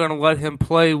only going to let him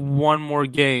play one more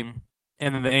game,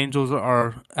 and then the Angels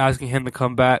are asking him to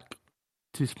come back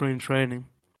to spring training,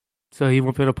 so he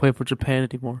won't be able to play for Japan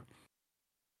anymore.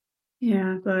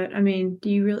 Yeah, but I mean, do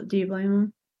you blame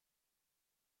him?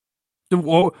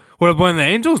 Well, what about the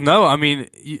Angels? No, I mean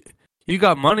you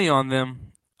got money on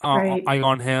them, right?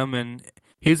 on him, and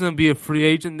he's going to be a free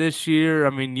agent this year. I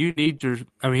mean, you need your.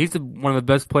 I mean, he's one of the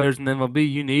best players in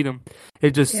MLB. You need him.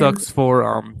 It just sucks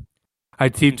for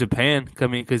Team Japan. I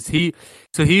mean, because he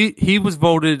was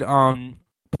voted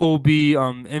Pool B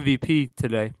MVP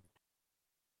today.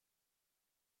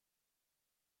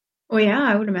 Well, yeah,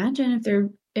 I would imagine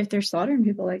if they're slaughtering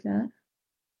people like that.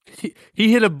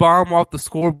 He hit a bomb off the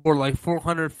scoreboard like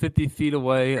 450 feet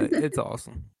away. It's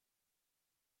awesome.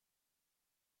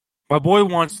 My boy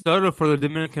Juan Soto for the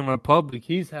Dominican Republic.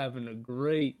 He's having a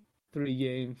great 3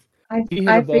 games. He hit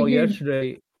a ball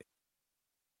yesterday.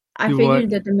 I figured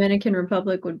the Dominican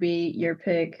Republic would be your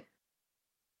pick.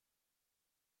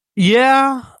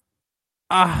 Yeah.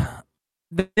 I'm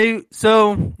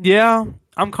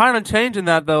kind of changing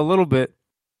that though a little bit.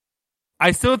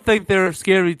 I still think they're a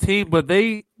scary team, but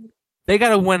they got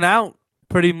to win out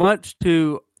pretty much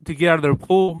to get out of their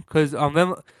pool because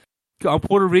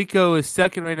Puerto Rico is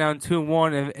second right now in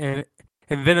 2-1,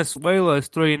 and Venezuela is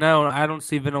 3-0. I don't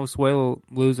see Venezuela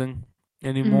losing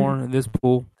anymore in this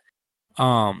pool.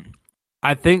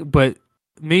 I think, but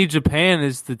Japan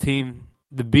is the team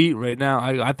to beat right now.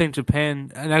 I think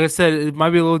Japan, and like I said, it might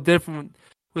be a little different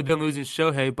with them losing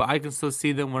Shohei, but I can still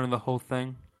see them winning the whole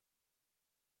thing.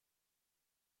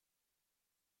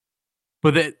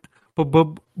 But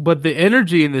the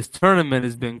energy in this tournament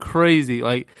has been crazy.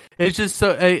 Like it's just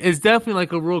it's definitely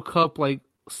like a World Cup like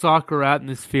soccer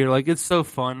atmosphere. Like it's so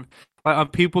fun.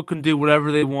 People can do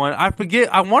whatever they want. I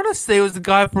want to say it was the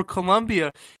guy for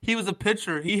Colombia. He was a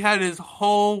pitcher. He had his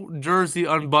whole jersey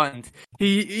unbuttoned.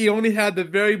 He only had the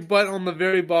very button on the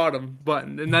very bottom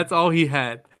button, and that's all he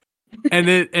had. And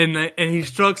he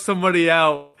struck somebody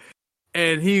out,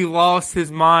 and he lost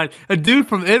his mind. A dude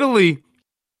from Italy.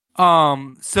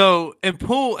 So in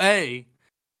Pool A,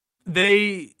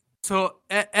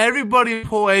 everybody in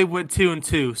Pool A went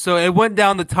 2-2. So it went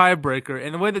down the tiebreaker,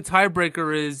 and the way the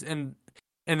tiebreaker is in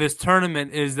this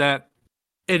tournament is that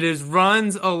it is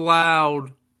runs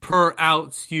allowed per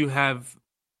outs you have,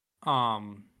 that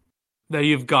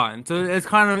you've gotten. So it's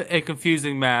kind of a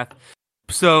confusing math.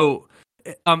 So,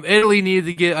 Italy needed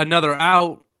to get another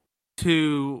out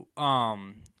to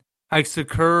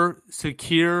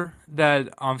secure that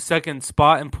second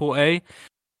spot in Pool A.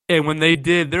 And when they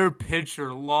did, their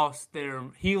pitcher lost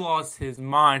his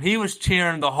mind. He was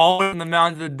cheering the whole way from the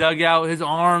mountain to the dugout, his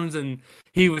arms, and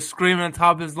he was screaming on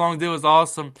top of his lungs. It was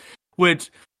awesome. Which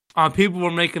people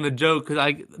were making the joke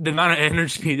because the amount of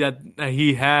energy that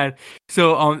he had.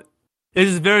 So this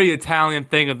is a very Italian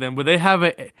thing of them, but they have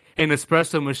an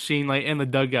espresso machine like in the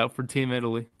dugout for Team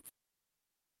Italy.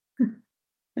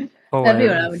 That'd be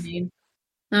what I would need.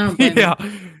 I don't blame you.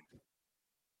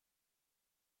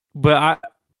 But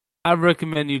I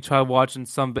recommend you try watching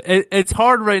some. But it's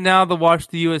hard right now to watch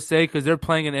the USA because they're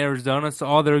playing in Arizona, so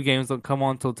all their games don't come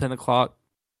on until 10 o'clock.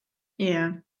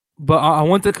 Yeah. But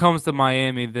once it comes to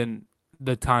Miami, then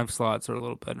the time slots are a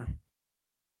little better.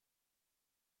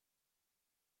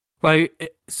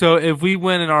 Like, so if we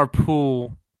win in our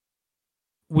pool,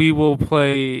 we will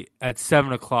play at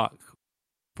 7 o'clock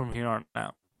from here on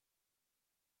out.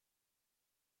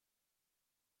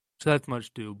 So that's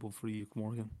much doable for you,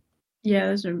 Morgan. Yeah,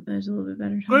 there's a little bit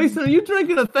better time. Grayson, are you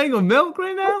drinking a thing of milk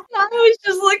right now? I was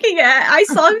just looking I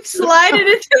saw him slide it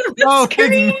into the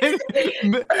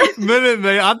screen. Minute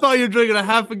Maid. I thought you were drinking a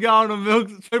half a gallon of milk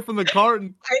straight from the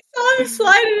carton. I saw him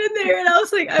slide it in there, and I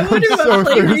was like, I wonder what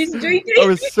flavor he's drinking.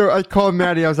 I called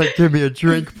Maddie. I was like, give me a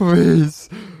drink, please.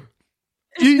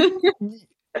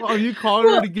 Are you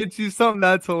calling her to get you something?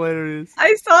 That's hilarious.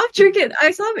 I saw him drinking.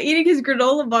 I saw him eating his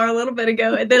granola bar a little bit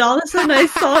ago, and then all of a sudden I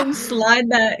saw him slide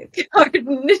that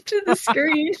carton into the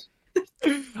screen.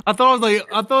 I thought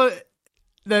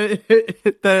that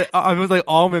it was like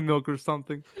almond milk or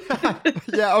something.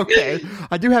 Yeah, okay.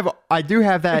 I do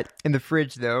have that in the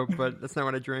fridge though, but that's not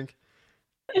what I drink.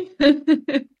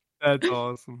 That's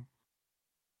awesome.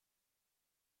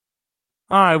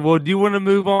 All right. Well, do you want to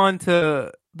move on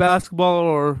to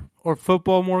basketball or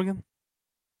football, Morgan?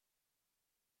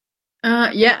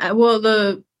 Yeah. Well,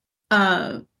 the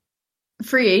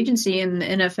free agency in the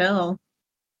NFL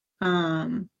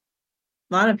A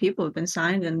lot of people have been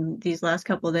signed in these last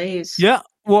couple of days. Yeah,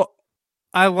 well,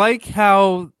 I like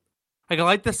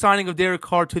the signing of Derek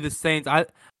Carr to the Saints. I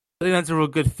think that's a real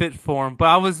good fit for him. But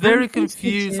I was very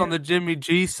confused on the Jimmy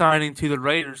G signing to the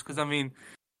Raiders because I mean,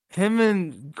 him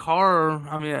and Carr.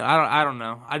 I mean, I don't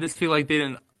know. I just feel like they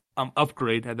didn't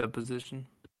upgrade at that position.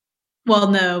 Well,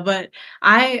 no, but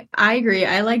I agree.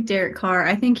 I like Derek Carr.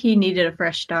 I think he needed a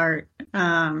fresh start.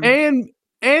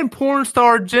 And porn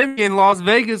star Jimmy in Las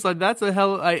Vegas, like that's a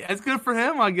hell. Like, it's good for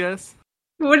him, I guess.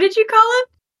 What did you call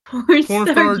him? Porn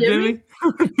star Jimmy?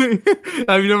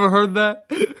 Have you never heard that?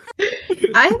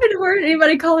 I haven't heard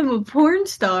anybody call him a porn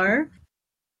star.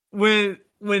 When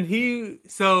he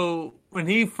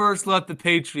first left the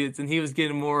Patriots and he was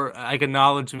getting more like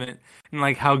acknowledgement and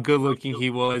like how good looking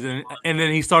he was, and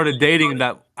then he started dating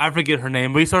that, I forget her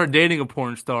name, but he started dating a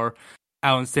porn star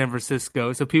out in San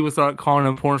Francisco. So people started calling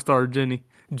him porn star Jimmy.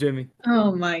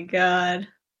 Oh my god.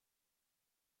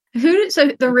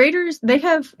 So the Raiders, they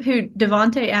have who?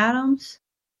 Devontae Adams?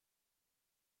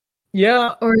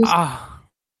 Yeah. Or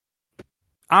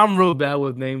I'm real bad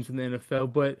with names in the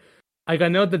NFL, but like I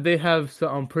know that they have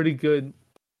some pretty good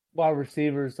wide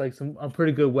receivers, like some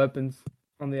pretty good weapons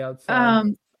on the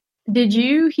outside. Did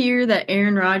you hear that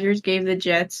Aaron Rodgers gave the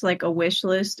Jets like a wish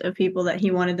list of people that he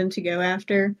wanted them to go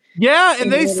after? Yeah,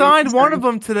 and they signed one of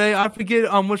them today. I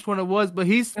forget which one it was, but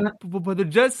but the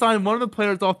Jets signed one of the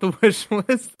players off the wish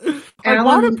list. Like,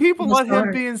 why do people let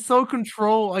him be in so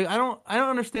control? Like, I don't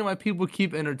understand why people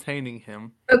keep entertaining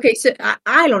him. Okay, so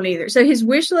I don't either. So his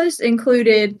wish list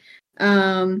included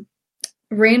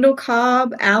Randall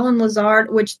Cobb, Alan Lazard,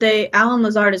 Alan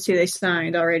Lazard is who they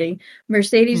signed already,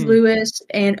 Mercedes Lewis,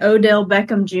 and Odell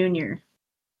Beckham Jr.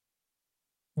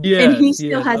 Yeah, and he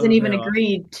still hasn't even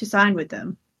agreed to sign with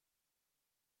them.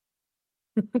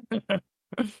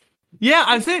 Yeah,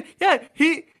 I'm saying, yeah,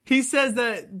 he says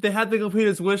that they have to complete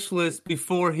his wish list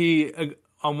before he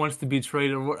wants to be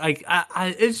traded. Like,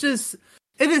 it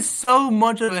is so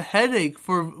much of a headache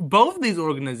for both of these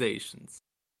organizations.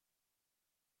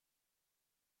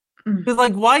 Because,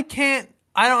 like, why can't...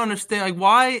 I don't understand. Like,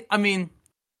 why... I mean,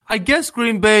 I guess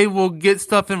Green Bay will get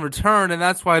stuff in return, and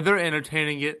that's why they're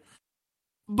entertaining it.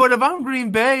 But if I'm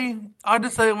Green Bay, I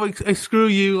just say, like, screw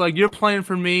you. Like, you're playing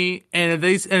for me, and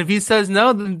if he says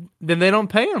no, then they don't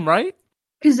pay him, right?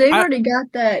 Because they've already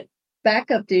got that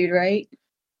backup dude, right?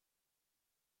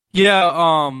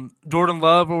 Yeah, Jordan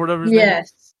Love or whatever his name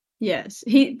is. Yes.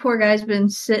 Poor guy's been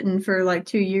sitting for, like,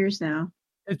 2 years now.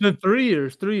 It's been 3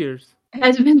 years. 3 years.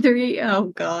 Has it been 3? Oh,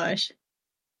 gosh.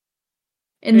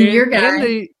 And then your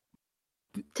guy,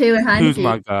 Taylor Heineke. Who's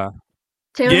my guy?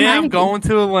 Taylor Heineke. I'm going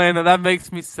to Atlanta. That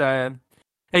makes me sad.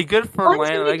 Hey, good for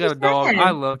Atlanta. They got a dog.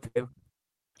 I love Taylor.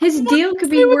 His deal could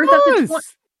be worth up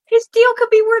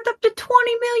to $20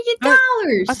 million.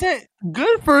 I said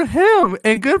good for him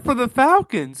and good for the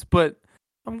Falcons, but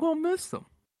I'm gonna miss them.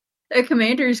 The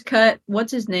Commanders cut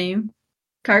what's his name,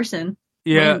 Carson.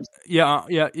 Yeah,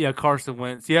 Carson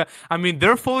Wentz. Yeah, I mean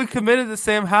they're fully committed to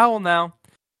Sam Howell now,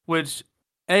 which,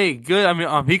 hey, good. I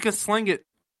mean, he can sling it.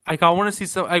 Like, I want to see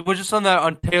some. Like, we just saw that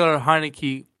on Taylor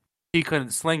Heineke, he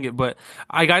couldn't sling it, but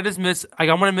I just miss. Like,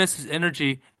 I'm gonna miss his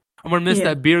energy. I'm gonna miss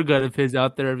that beer gut of his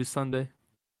out there every Sunday.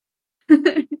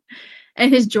 And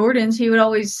his Jordans,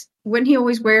 wouldn't he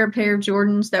always wear a pair of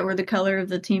Jordans that were the color of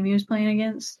the team he was playing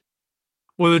against?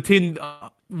 Well, the team.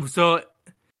 So it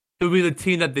would be the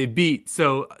team that they beat.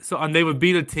 So they would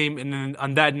beat a team, and then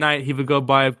on that night he would go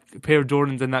buy a pair of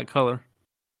Jordans in that color.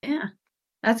 Yeah,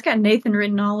 that's got Nathan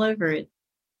written all over it.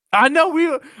 I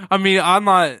know I mean, I'm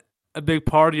not a big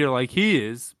partier like he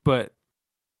is, but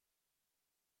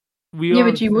we are. Yeah,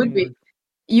 but you would be.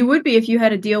 You would be if you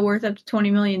had a deal worth up to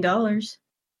 $20 million.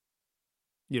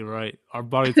 You're right. Our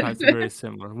body types are very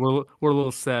similar. We're a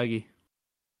little saggy.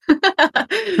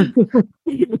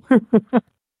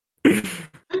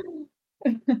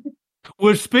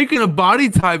 Well, speaking of body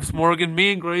types, Morgan,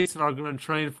 me and Grayson are going to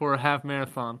train for a half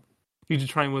marathon. You should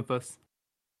train with us.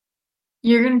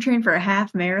 You're going to train for a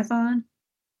half marathon?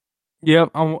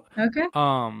 Yep. Okay.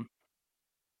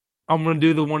 I'm going to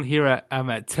do the one here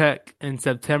at Tech in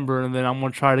September, and then I'm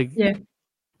going to try to. Yeah.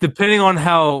 Depending on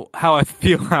how I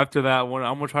feel after that one,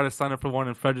 I'm going to try to sign up for one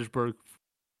in Fredericksburg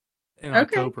in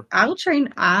October. I will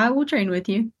train with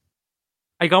you.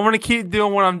 Like, I want to keep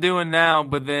doing what I'm doing now,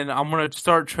 but then I'm going to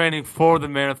start training for the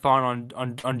marathon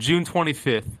on June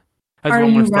 25th. That's when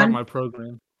I'm going to start my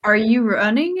program. Are you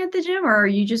running at the gym, or are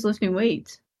you just lifting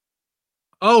weights?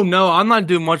 Oh no, I'm not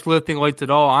doing much lifting weights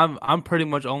at all. I'm pretty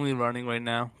much only running right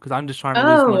now because I'm just trying to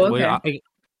lose much weight.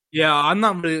 I'm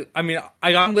not really. I mean,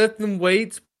 I'm lifting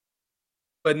weights,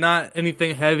 but not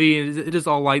anything heavy. It's just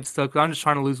all light stuff. I'm just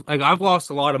trying to lose. Like I've lost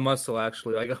a lot of muscle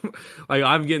actually. Like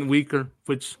I'm getting weaker,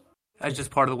 which that's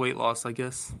just part of the weight loss, I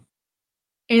guess.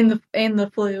 And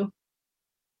the flu.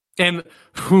 And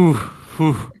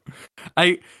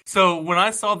so when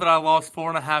I saw that I lost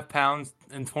 4.5 pounds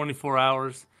in 24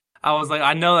 hours, I was like,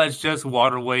 I know that's just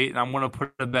water weight, and I'm gonna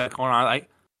put it back on.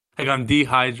 I'm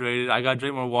dehydrated. I gotta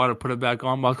drink more water, put it back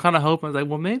on. But I was kind of hoping, I was like,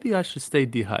 well, maybe I should stay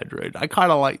dehydrated. I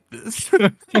kind of like this.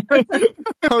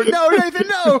 Oh no, Nathan,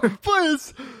 no,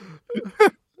 please.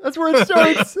 That's where it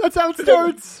starts. That's how it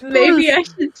starts. Maybe I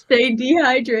should stay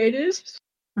dehydrated.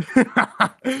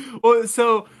 Well,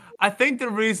 so I think the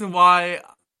reason why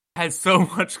I had so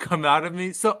much come out of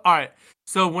me. So all right.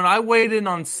 So when I weighed in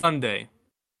on Sunday,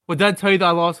 would that tell you that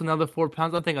I lost another 4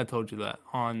 pounds? I think I told you that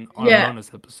on a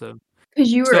bonus episode.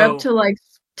 Because you were up to like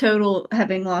total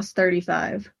having lost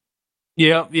 35.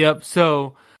 Yep.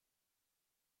 So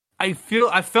I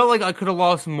felt like I could have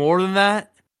lost more than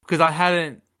that because I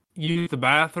hadn't used the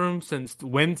bathroom since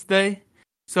Wednesday.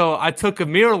 So I took a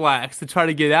Miralax to try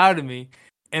to get out of me,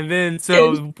 and then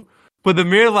but the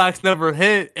Miralax never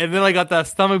hit, and then I got that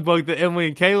stomach bug that Emily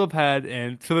and Caleb had,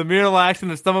 and so the Miralax and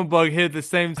the stomach bug hit at the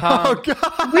same time. Oh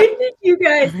God!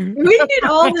 When did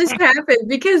all this happen?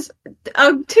 Because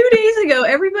 2 days ago,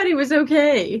 everybody was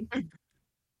okay.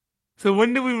 So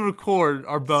when did we record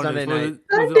our bonus? Sunday night.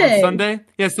 Was it on Sunday?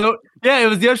 Yeah, it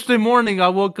was yesterday morning. I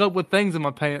woke up with things in my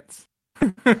pants.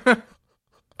 Oh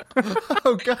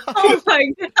God! Oh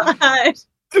my God!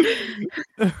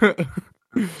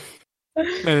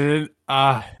 And then,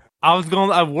 I was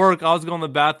going at work. I was going to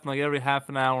the bathroom like every half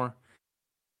an hour.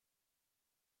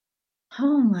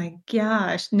 Oh my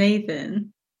gosh,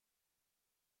 Nathan.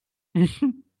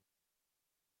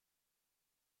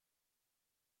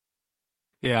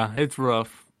 Yeah, it's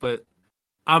rough, but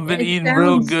I've been eating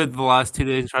real good the last 2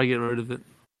 days to try to get rid of it.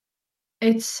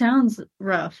 It sounds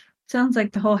rough. Sounds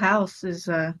like the whole house is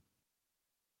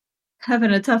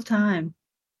having a tough time.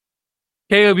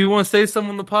 Caleb, you want to say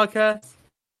something on the podcast?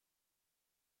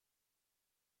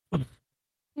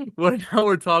 Well, now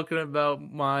we're talking about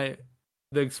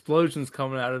the explosions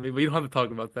coming out of me, but you don't have to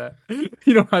talk about that.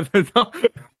 You don't have to talk.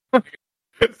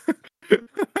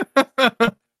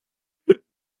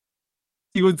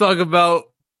 You would talk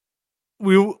about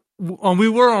we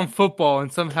were on football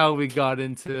and somehow we got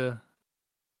into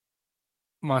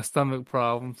my stomach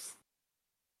problems.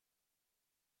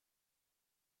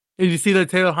 Did you see that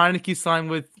Taylor Heineke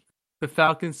signed with the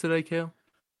Falcons today, Kale?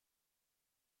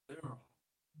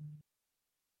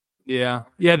 Yeah.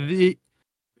 The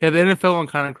NFL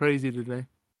went kind of crazy today.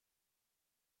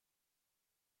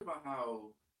 About how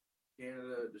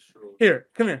Canada destroyed. Here,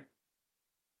 come here.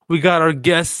 We got our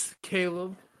guest,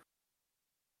 Caleb.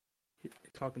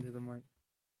 Talking to the mic.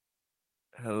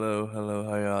 Hello. How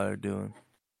y'all are doing?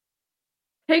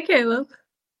 Hey, Caleb.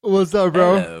 What's up,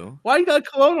 bro? Hello. Why you got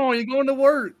cologne on? You going to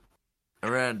work?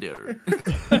 Around here.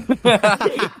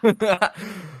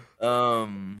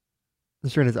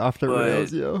 This train is off the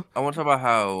rails, yo. I want to talk about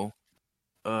how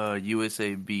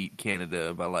USA beat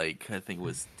Canada by I think it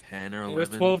was 10 or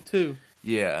 11. It was 12-2.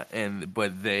 Yeah,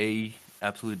 but they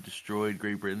absolutely destroyed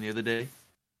Great Britain the other day.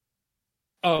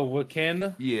 Oh, what,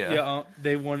 Canada? Yeah. Yeah,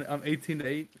 they won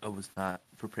 18-8. I was not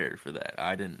prepared for that.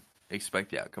 I didn't expect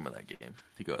the outcome of that game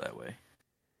to go that way.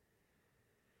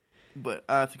 But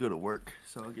I have to go to work,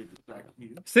 so I'll get this back to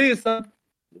you. See you, son.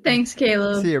 Thanks,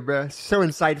 Caleb. See you, bro. So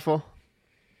insightful.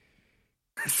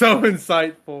 So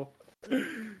insightful.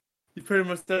 You pretty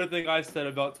much said everything I said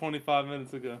about 25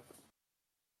 minutes ago.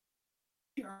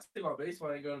 Yeah, I think my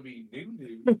baseball ain't going to be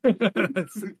new.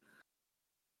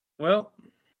 Well,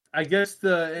 I guess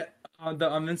the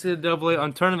NCAA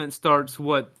on tournament starts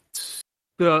on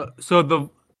the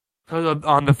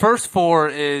first four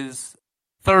is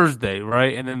Thursday,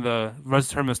 right? And then the rest of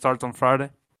the tournament starts on Friday.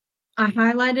 I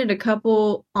highlighted a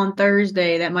couple on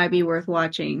Thursday that might be worth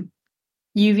watching.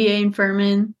 UVA and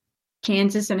Furman,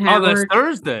 Kansas and Howard. Oh, that's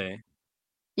Thursday.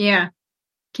 Yeah,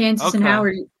 Kansas and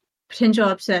Howard, potential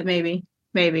upset, maybe.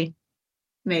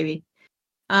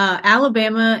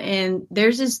 Alabama, and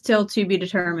theirs is still to be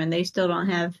determined. They still don't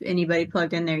have anybody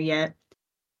plugged in there yet.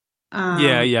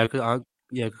 Yeah,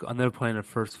 they're playing a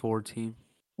first four team.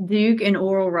 Duke and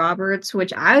Oral Roberts,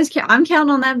 which I'm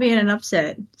counting on that being an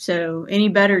upset. So any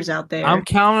bettors out there? I'm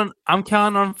counting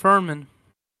on Furman.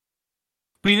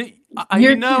 But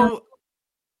you're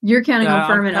counting on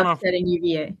Furman upsetting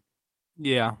UVA.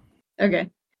 Yeah.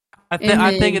 Okay. I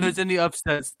think if there's any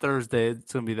upsets Thursday,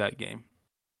 it's gonna be that game.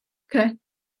 Okay.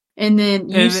 And then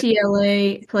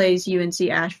UCLA plays UNC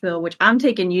Asheville, which I'm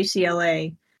taking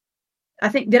UCLA.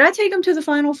 Did I take them to the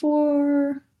Final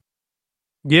Four?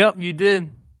 Yep, you did.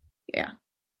 Yeah.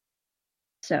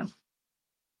 So.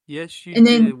 Yes, you And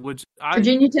then did. Which I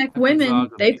Virginia Tech have women,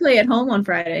 they Gonzaga. play at home on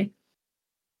Friday.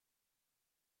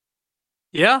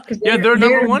 Yeah, Because yeah, they're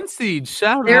number one seed.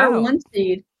 Shout they're a out. 1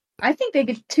 seed. I think they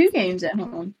get 2 games at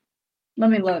home. Let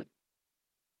me look.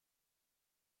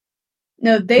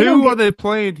 No, they don't Who are get. they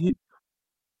playing?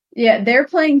 Yeah, they're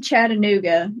playing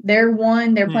Chattanooga. They're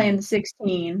 1. They're playing Hmm. the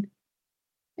 16.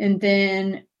 And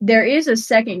then there is a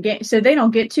second game. So they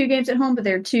don't get 2 games at home, but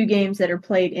there are 2 games that are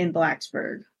played in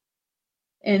Blacksburg.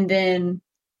 And then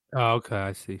Oh, okay,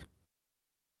 I see.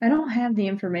 I don't have the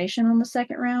information on the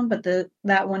second round, but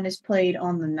that one is played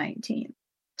on the 19th.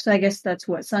 So I guess that's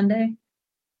what, Sunday?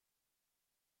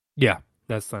 Yeah,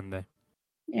 that's Sunday.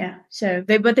 Yeah. So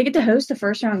they get to host a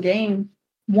first round game.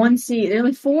 1 seed. There are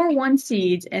only 4 1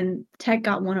 seeds, and Tech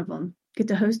got one of them. Get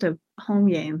to host a home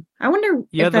game. I wonder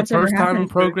Yeah, if the that's ever first time in happened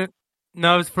for. program.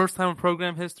 No, it's first time in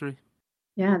program history.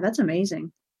 Yeah, that's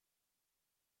amazing.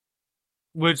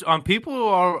 Which people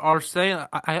are saying,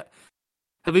 I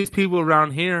at least people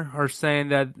around here are saying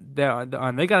that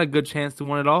they got a good chance to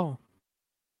win it all.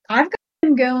 I've got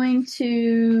them going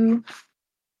to.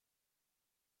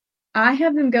 I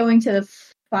have them going to the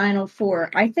Final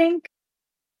Four. I think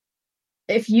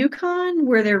if UConn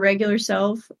were their regular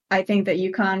self, I think that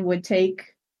UConn would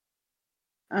take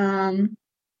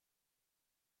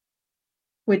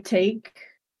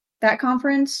that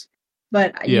conference.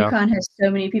 But Yeah. UConn has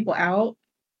so many people out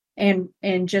and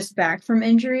just back from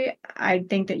injury. I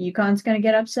think that UConn's going to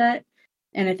get upset,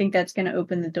 and I think that's going to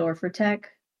open the door for Tech.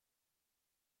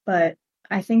 But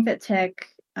I think that Tech,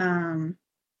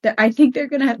 I think they're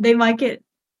gonna they might get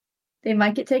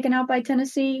taken out by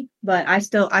Tennessee, but I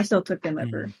still took them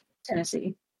over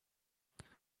Tennessee.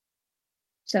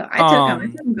 So I took them. I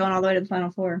took them going all the way to the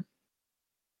Final Four.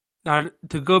 Now,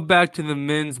 to go back to the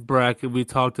men's bracket, we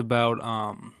talked about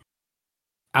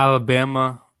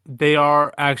Alabama. They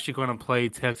are actually going to play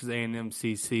Texas A&M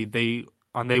CC. They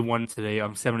won today.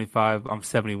 I'm 75. I'm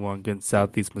 71 against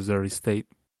Southeast Missouri State.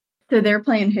 So they're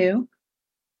playing who?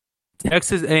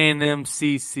 Texas A&M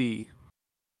CC.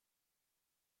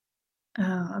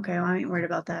 Oh, okay. Well, I ain't worried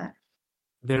about that.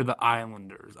 They're the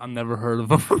Islanders. I've never heard of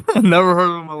them. I've never heard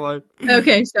of them in my life.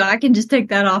 Okay, so I can just take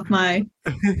that off my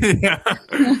yeah.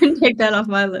 take that off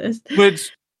my list.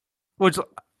 Which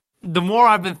the more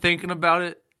I've been thinking about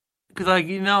it, because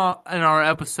in our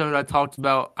episode I talked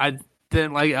about I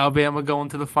didn't like Alabama going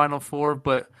to the Final Four,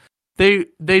 but they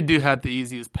do have the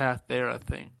easiest path there, I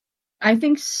think. I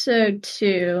think so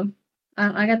too.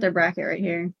 I got their bracket right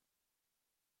here.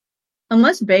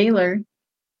 Unless Baylor's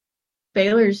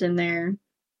in there,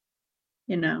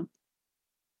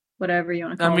 whatever you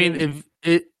want to call it. I mean,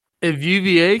 if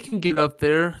UVA can get up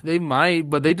there, they might,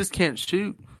 but they just can't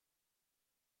shoot.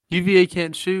 UVA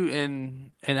can't shoot,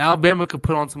 and Alabama could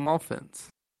put on some offense.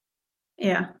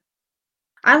 Yeah,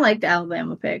 I like the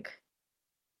Alabama pick.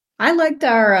 I liked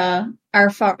our.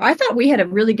 I thought we had a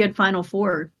really good Final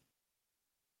Four.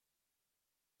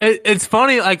 It's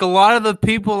funny, a lot of the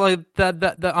people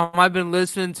that I've been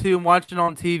listening to and watching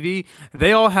on TV,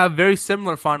 they all have very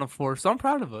similar Final Four. So I'm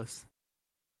proud of us.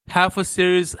 Half was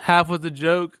serious, half was a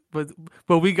joke, but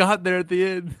we got there at the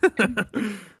end.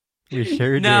 We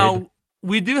sure did. Now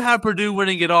we do have Purdue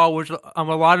winning it all, which a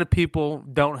lot of people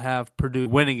don't have Purdue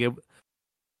winning it.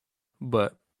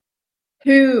 But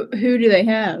who do they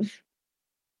have?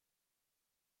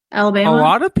 Alabama. A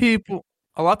lot of people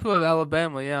have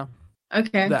Alabama. Yeah.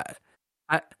 Okay.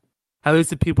 At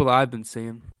least the people that I've been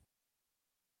seeing.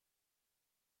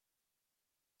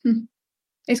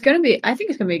 It's gonna be. I think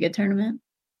it's gonna be a good tournament.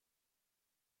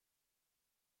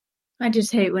 I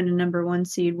just hate when a number 1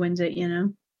 seed wins it.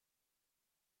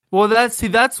 Well,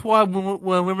 that's why when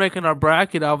we're making our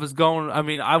bracket, I was going. I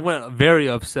mean, I went very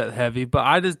upset heavy, but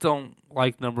I just don't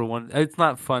like number 1. It's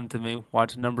not fun to me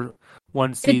watching number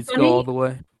 1 seeds go all the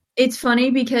way. It's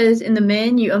funny because in the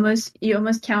men you almost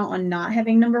count on not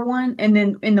having number 1, and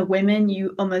then in the women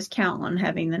you almost count on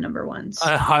having the number 1s.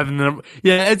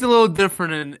 Yeah, it's a little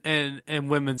different in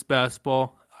women's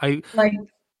basketball. Like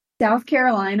South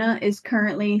Carolina is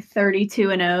currently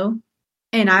 32-0,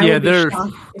 and I would be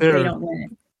shocked if they don't win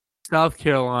it. South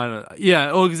Carolina,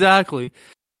 yeah, exactly.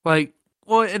 And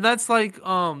that's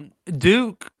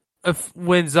Duke.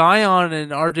 When Zion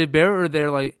and RJ Barrett were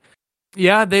there,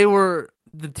 yeah, they were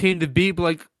the team to beat,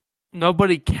 but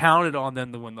nobody counted on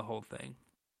them to win the whole thing.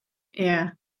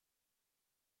 Yeah.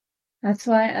 That's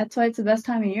why it's the best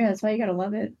time of year. That's why you gotta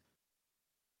love it.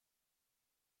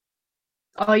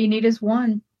 All you need is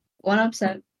one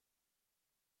upset.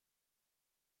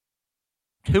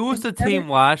 Who was the team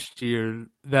last year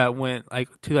that went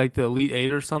to the Elite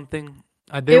Eight or something?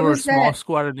 They were a small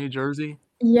school out of New Jersey.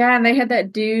 Yeah, and they had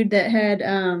that dude that had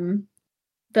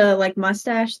the like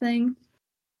mustache thing.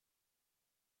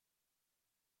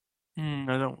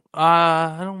 I don't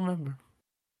remember.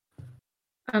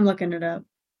 I'm looking it up.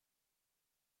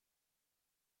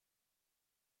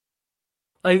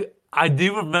 Like, I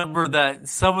do remember that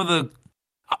some of the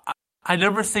I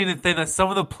never seen a thing that some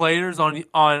of the players on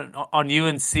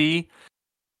UNC,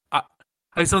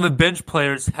 like some of the bench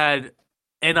players had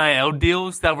NIL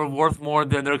deals that were worth more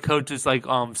than their coach's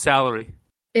salary.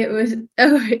 It's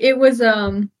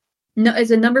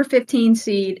a number 15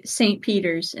 seed, St.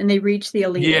 Peter's, and they reached the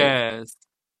Elite Eight.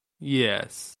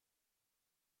 Yes.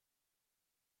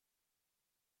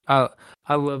 I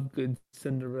love good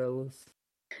Cinderellas.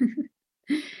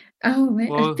 Oh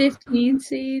man, a 15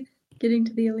 seed getting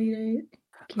to the Elite Eight.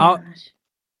 Gosh.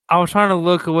 I was trying to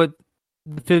look at what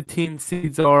the 15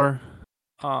 seeds are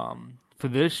for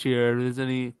this year. Is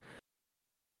any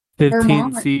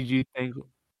 15 seeds you think?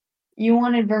 You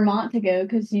wanted Vermont to go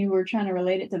because you were trying to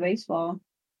relate it to baseball.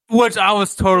 Which I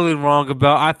was totally wrong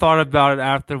about. I thought about it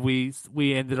after we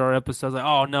ended our episode. I was like,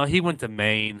 oh no, he went to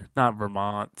Maine, not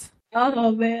Vermont.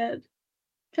 Oh man. I'm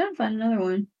trying to find another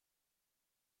one.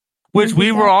 Which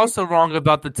we were also wrong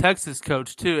about the Texas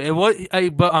coach too.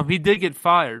 But he did get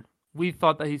fired. We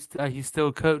thought that he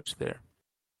still coached there.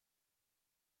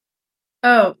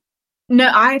 Oh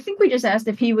no, I think we just asked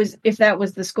if that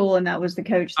was the school and that was the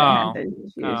coach that had those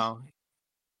issues. Oh.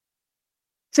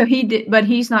 So he did, but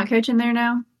he's not coaching there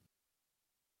now.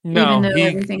 No, even though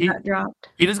everything got dropped.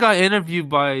 He just got interviewed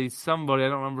by somebody. I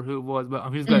don't remember who it was, but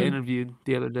he just got interviewed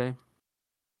the other day.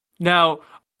 Now,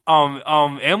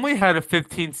 Emily had a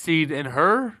 15th seed in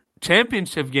her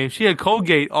championship game. She had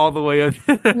Colgate all the way up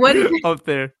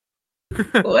there.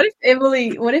 What if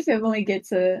Emily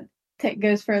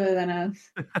goes further than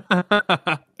us?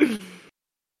 That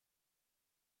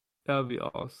would be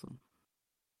awesome.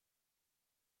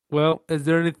 Well, is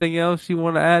there anything else you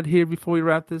want to add here before we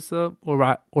wrap this up,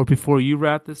 or before you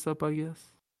wrap this up? I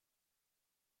guess.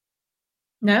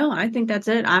 No, I think that's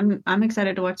it. I'm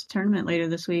excited to watch the tournament later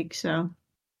this week, so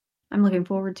I'm looking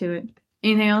forward to it.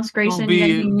 Anything else, Grayson? It'll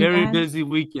be a very busy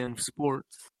weekend for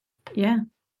sports. Yeah.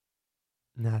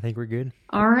 No, I think we're good.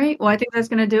 All right. Well, I think that's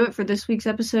going to do it for this week's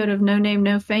episode of No Name,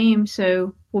 No Fame.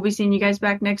 So we'll be seeing you guys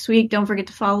back next week. Don't forget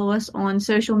to follow us on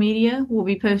social media. We'll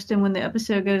be posting when the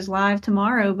episode goes live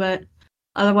tomorrow, but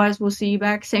otherwise we'll see you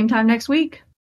back same time next week.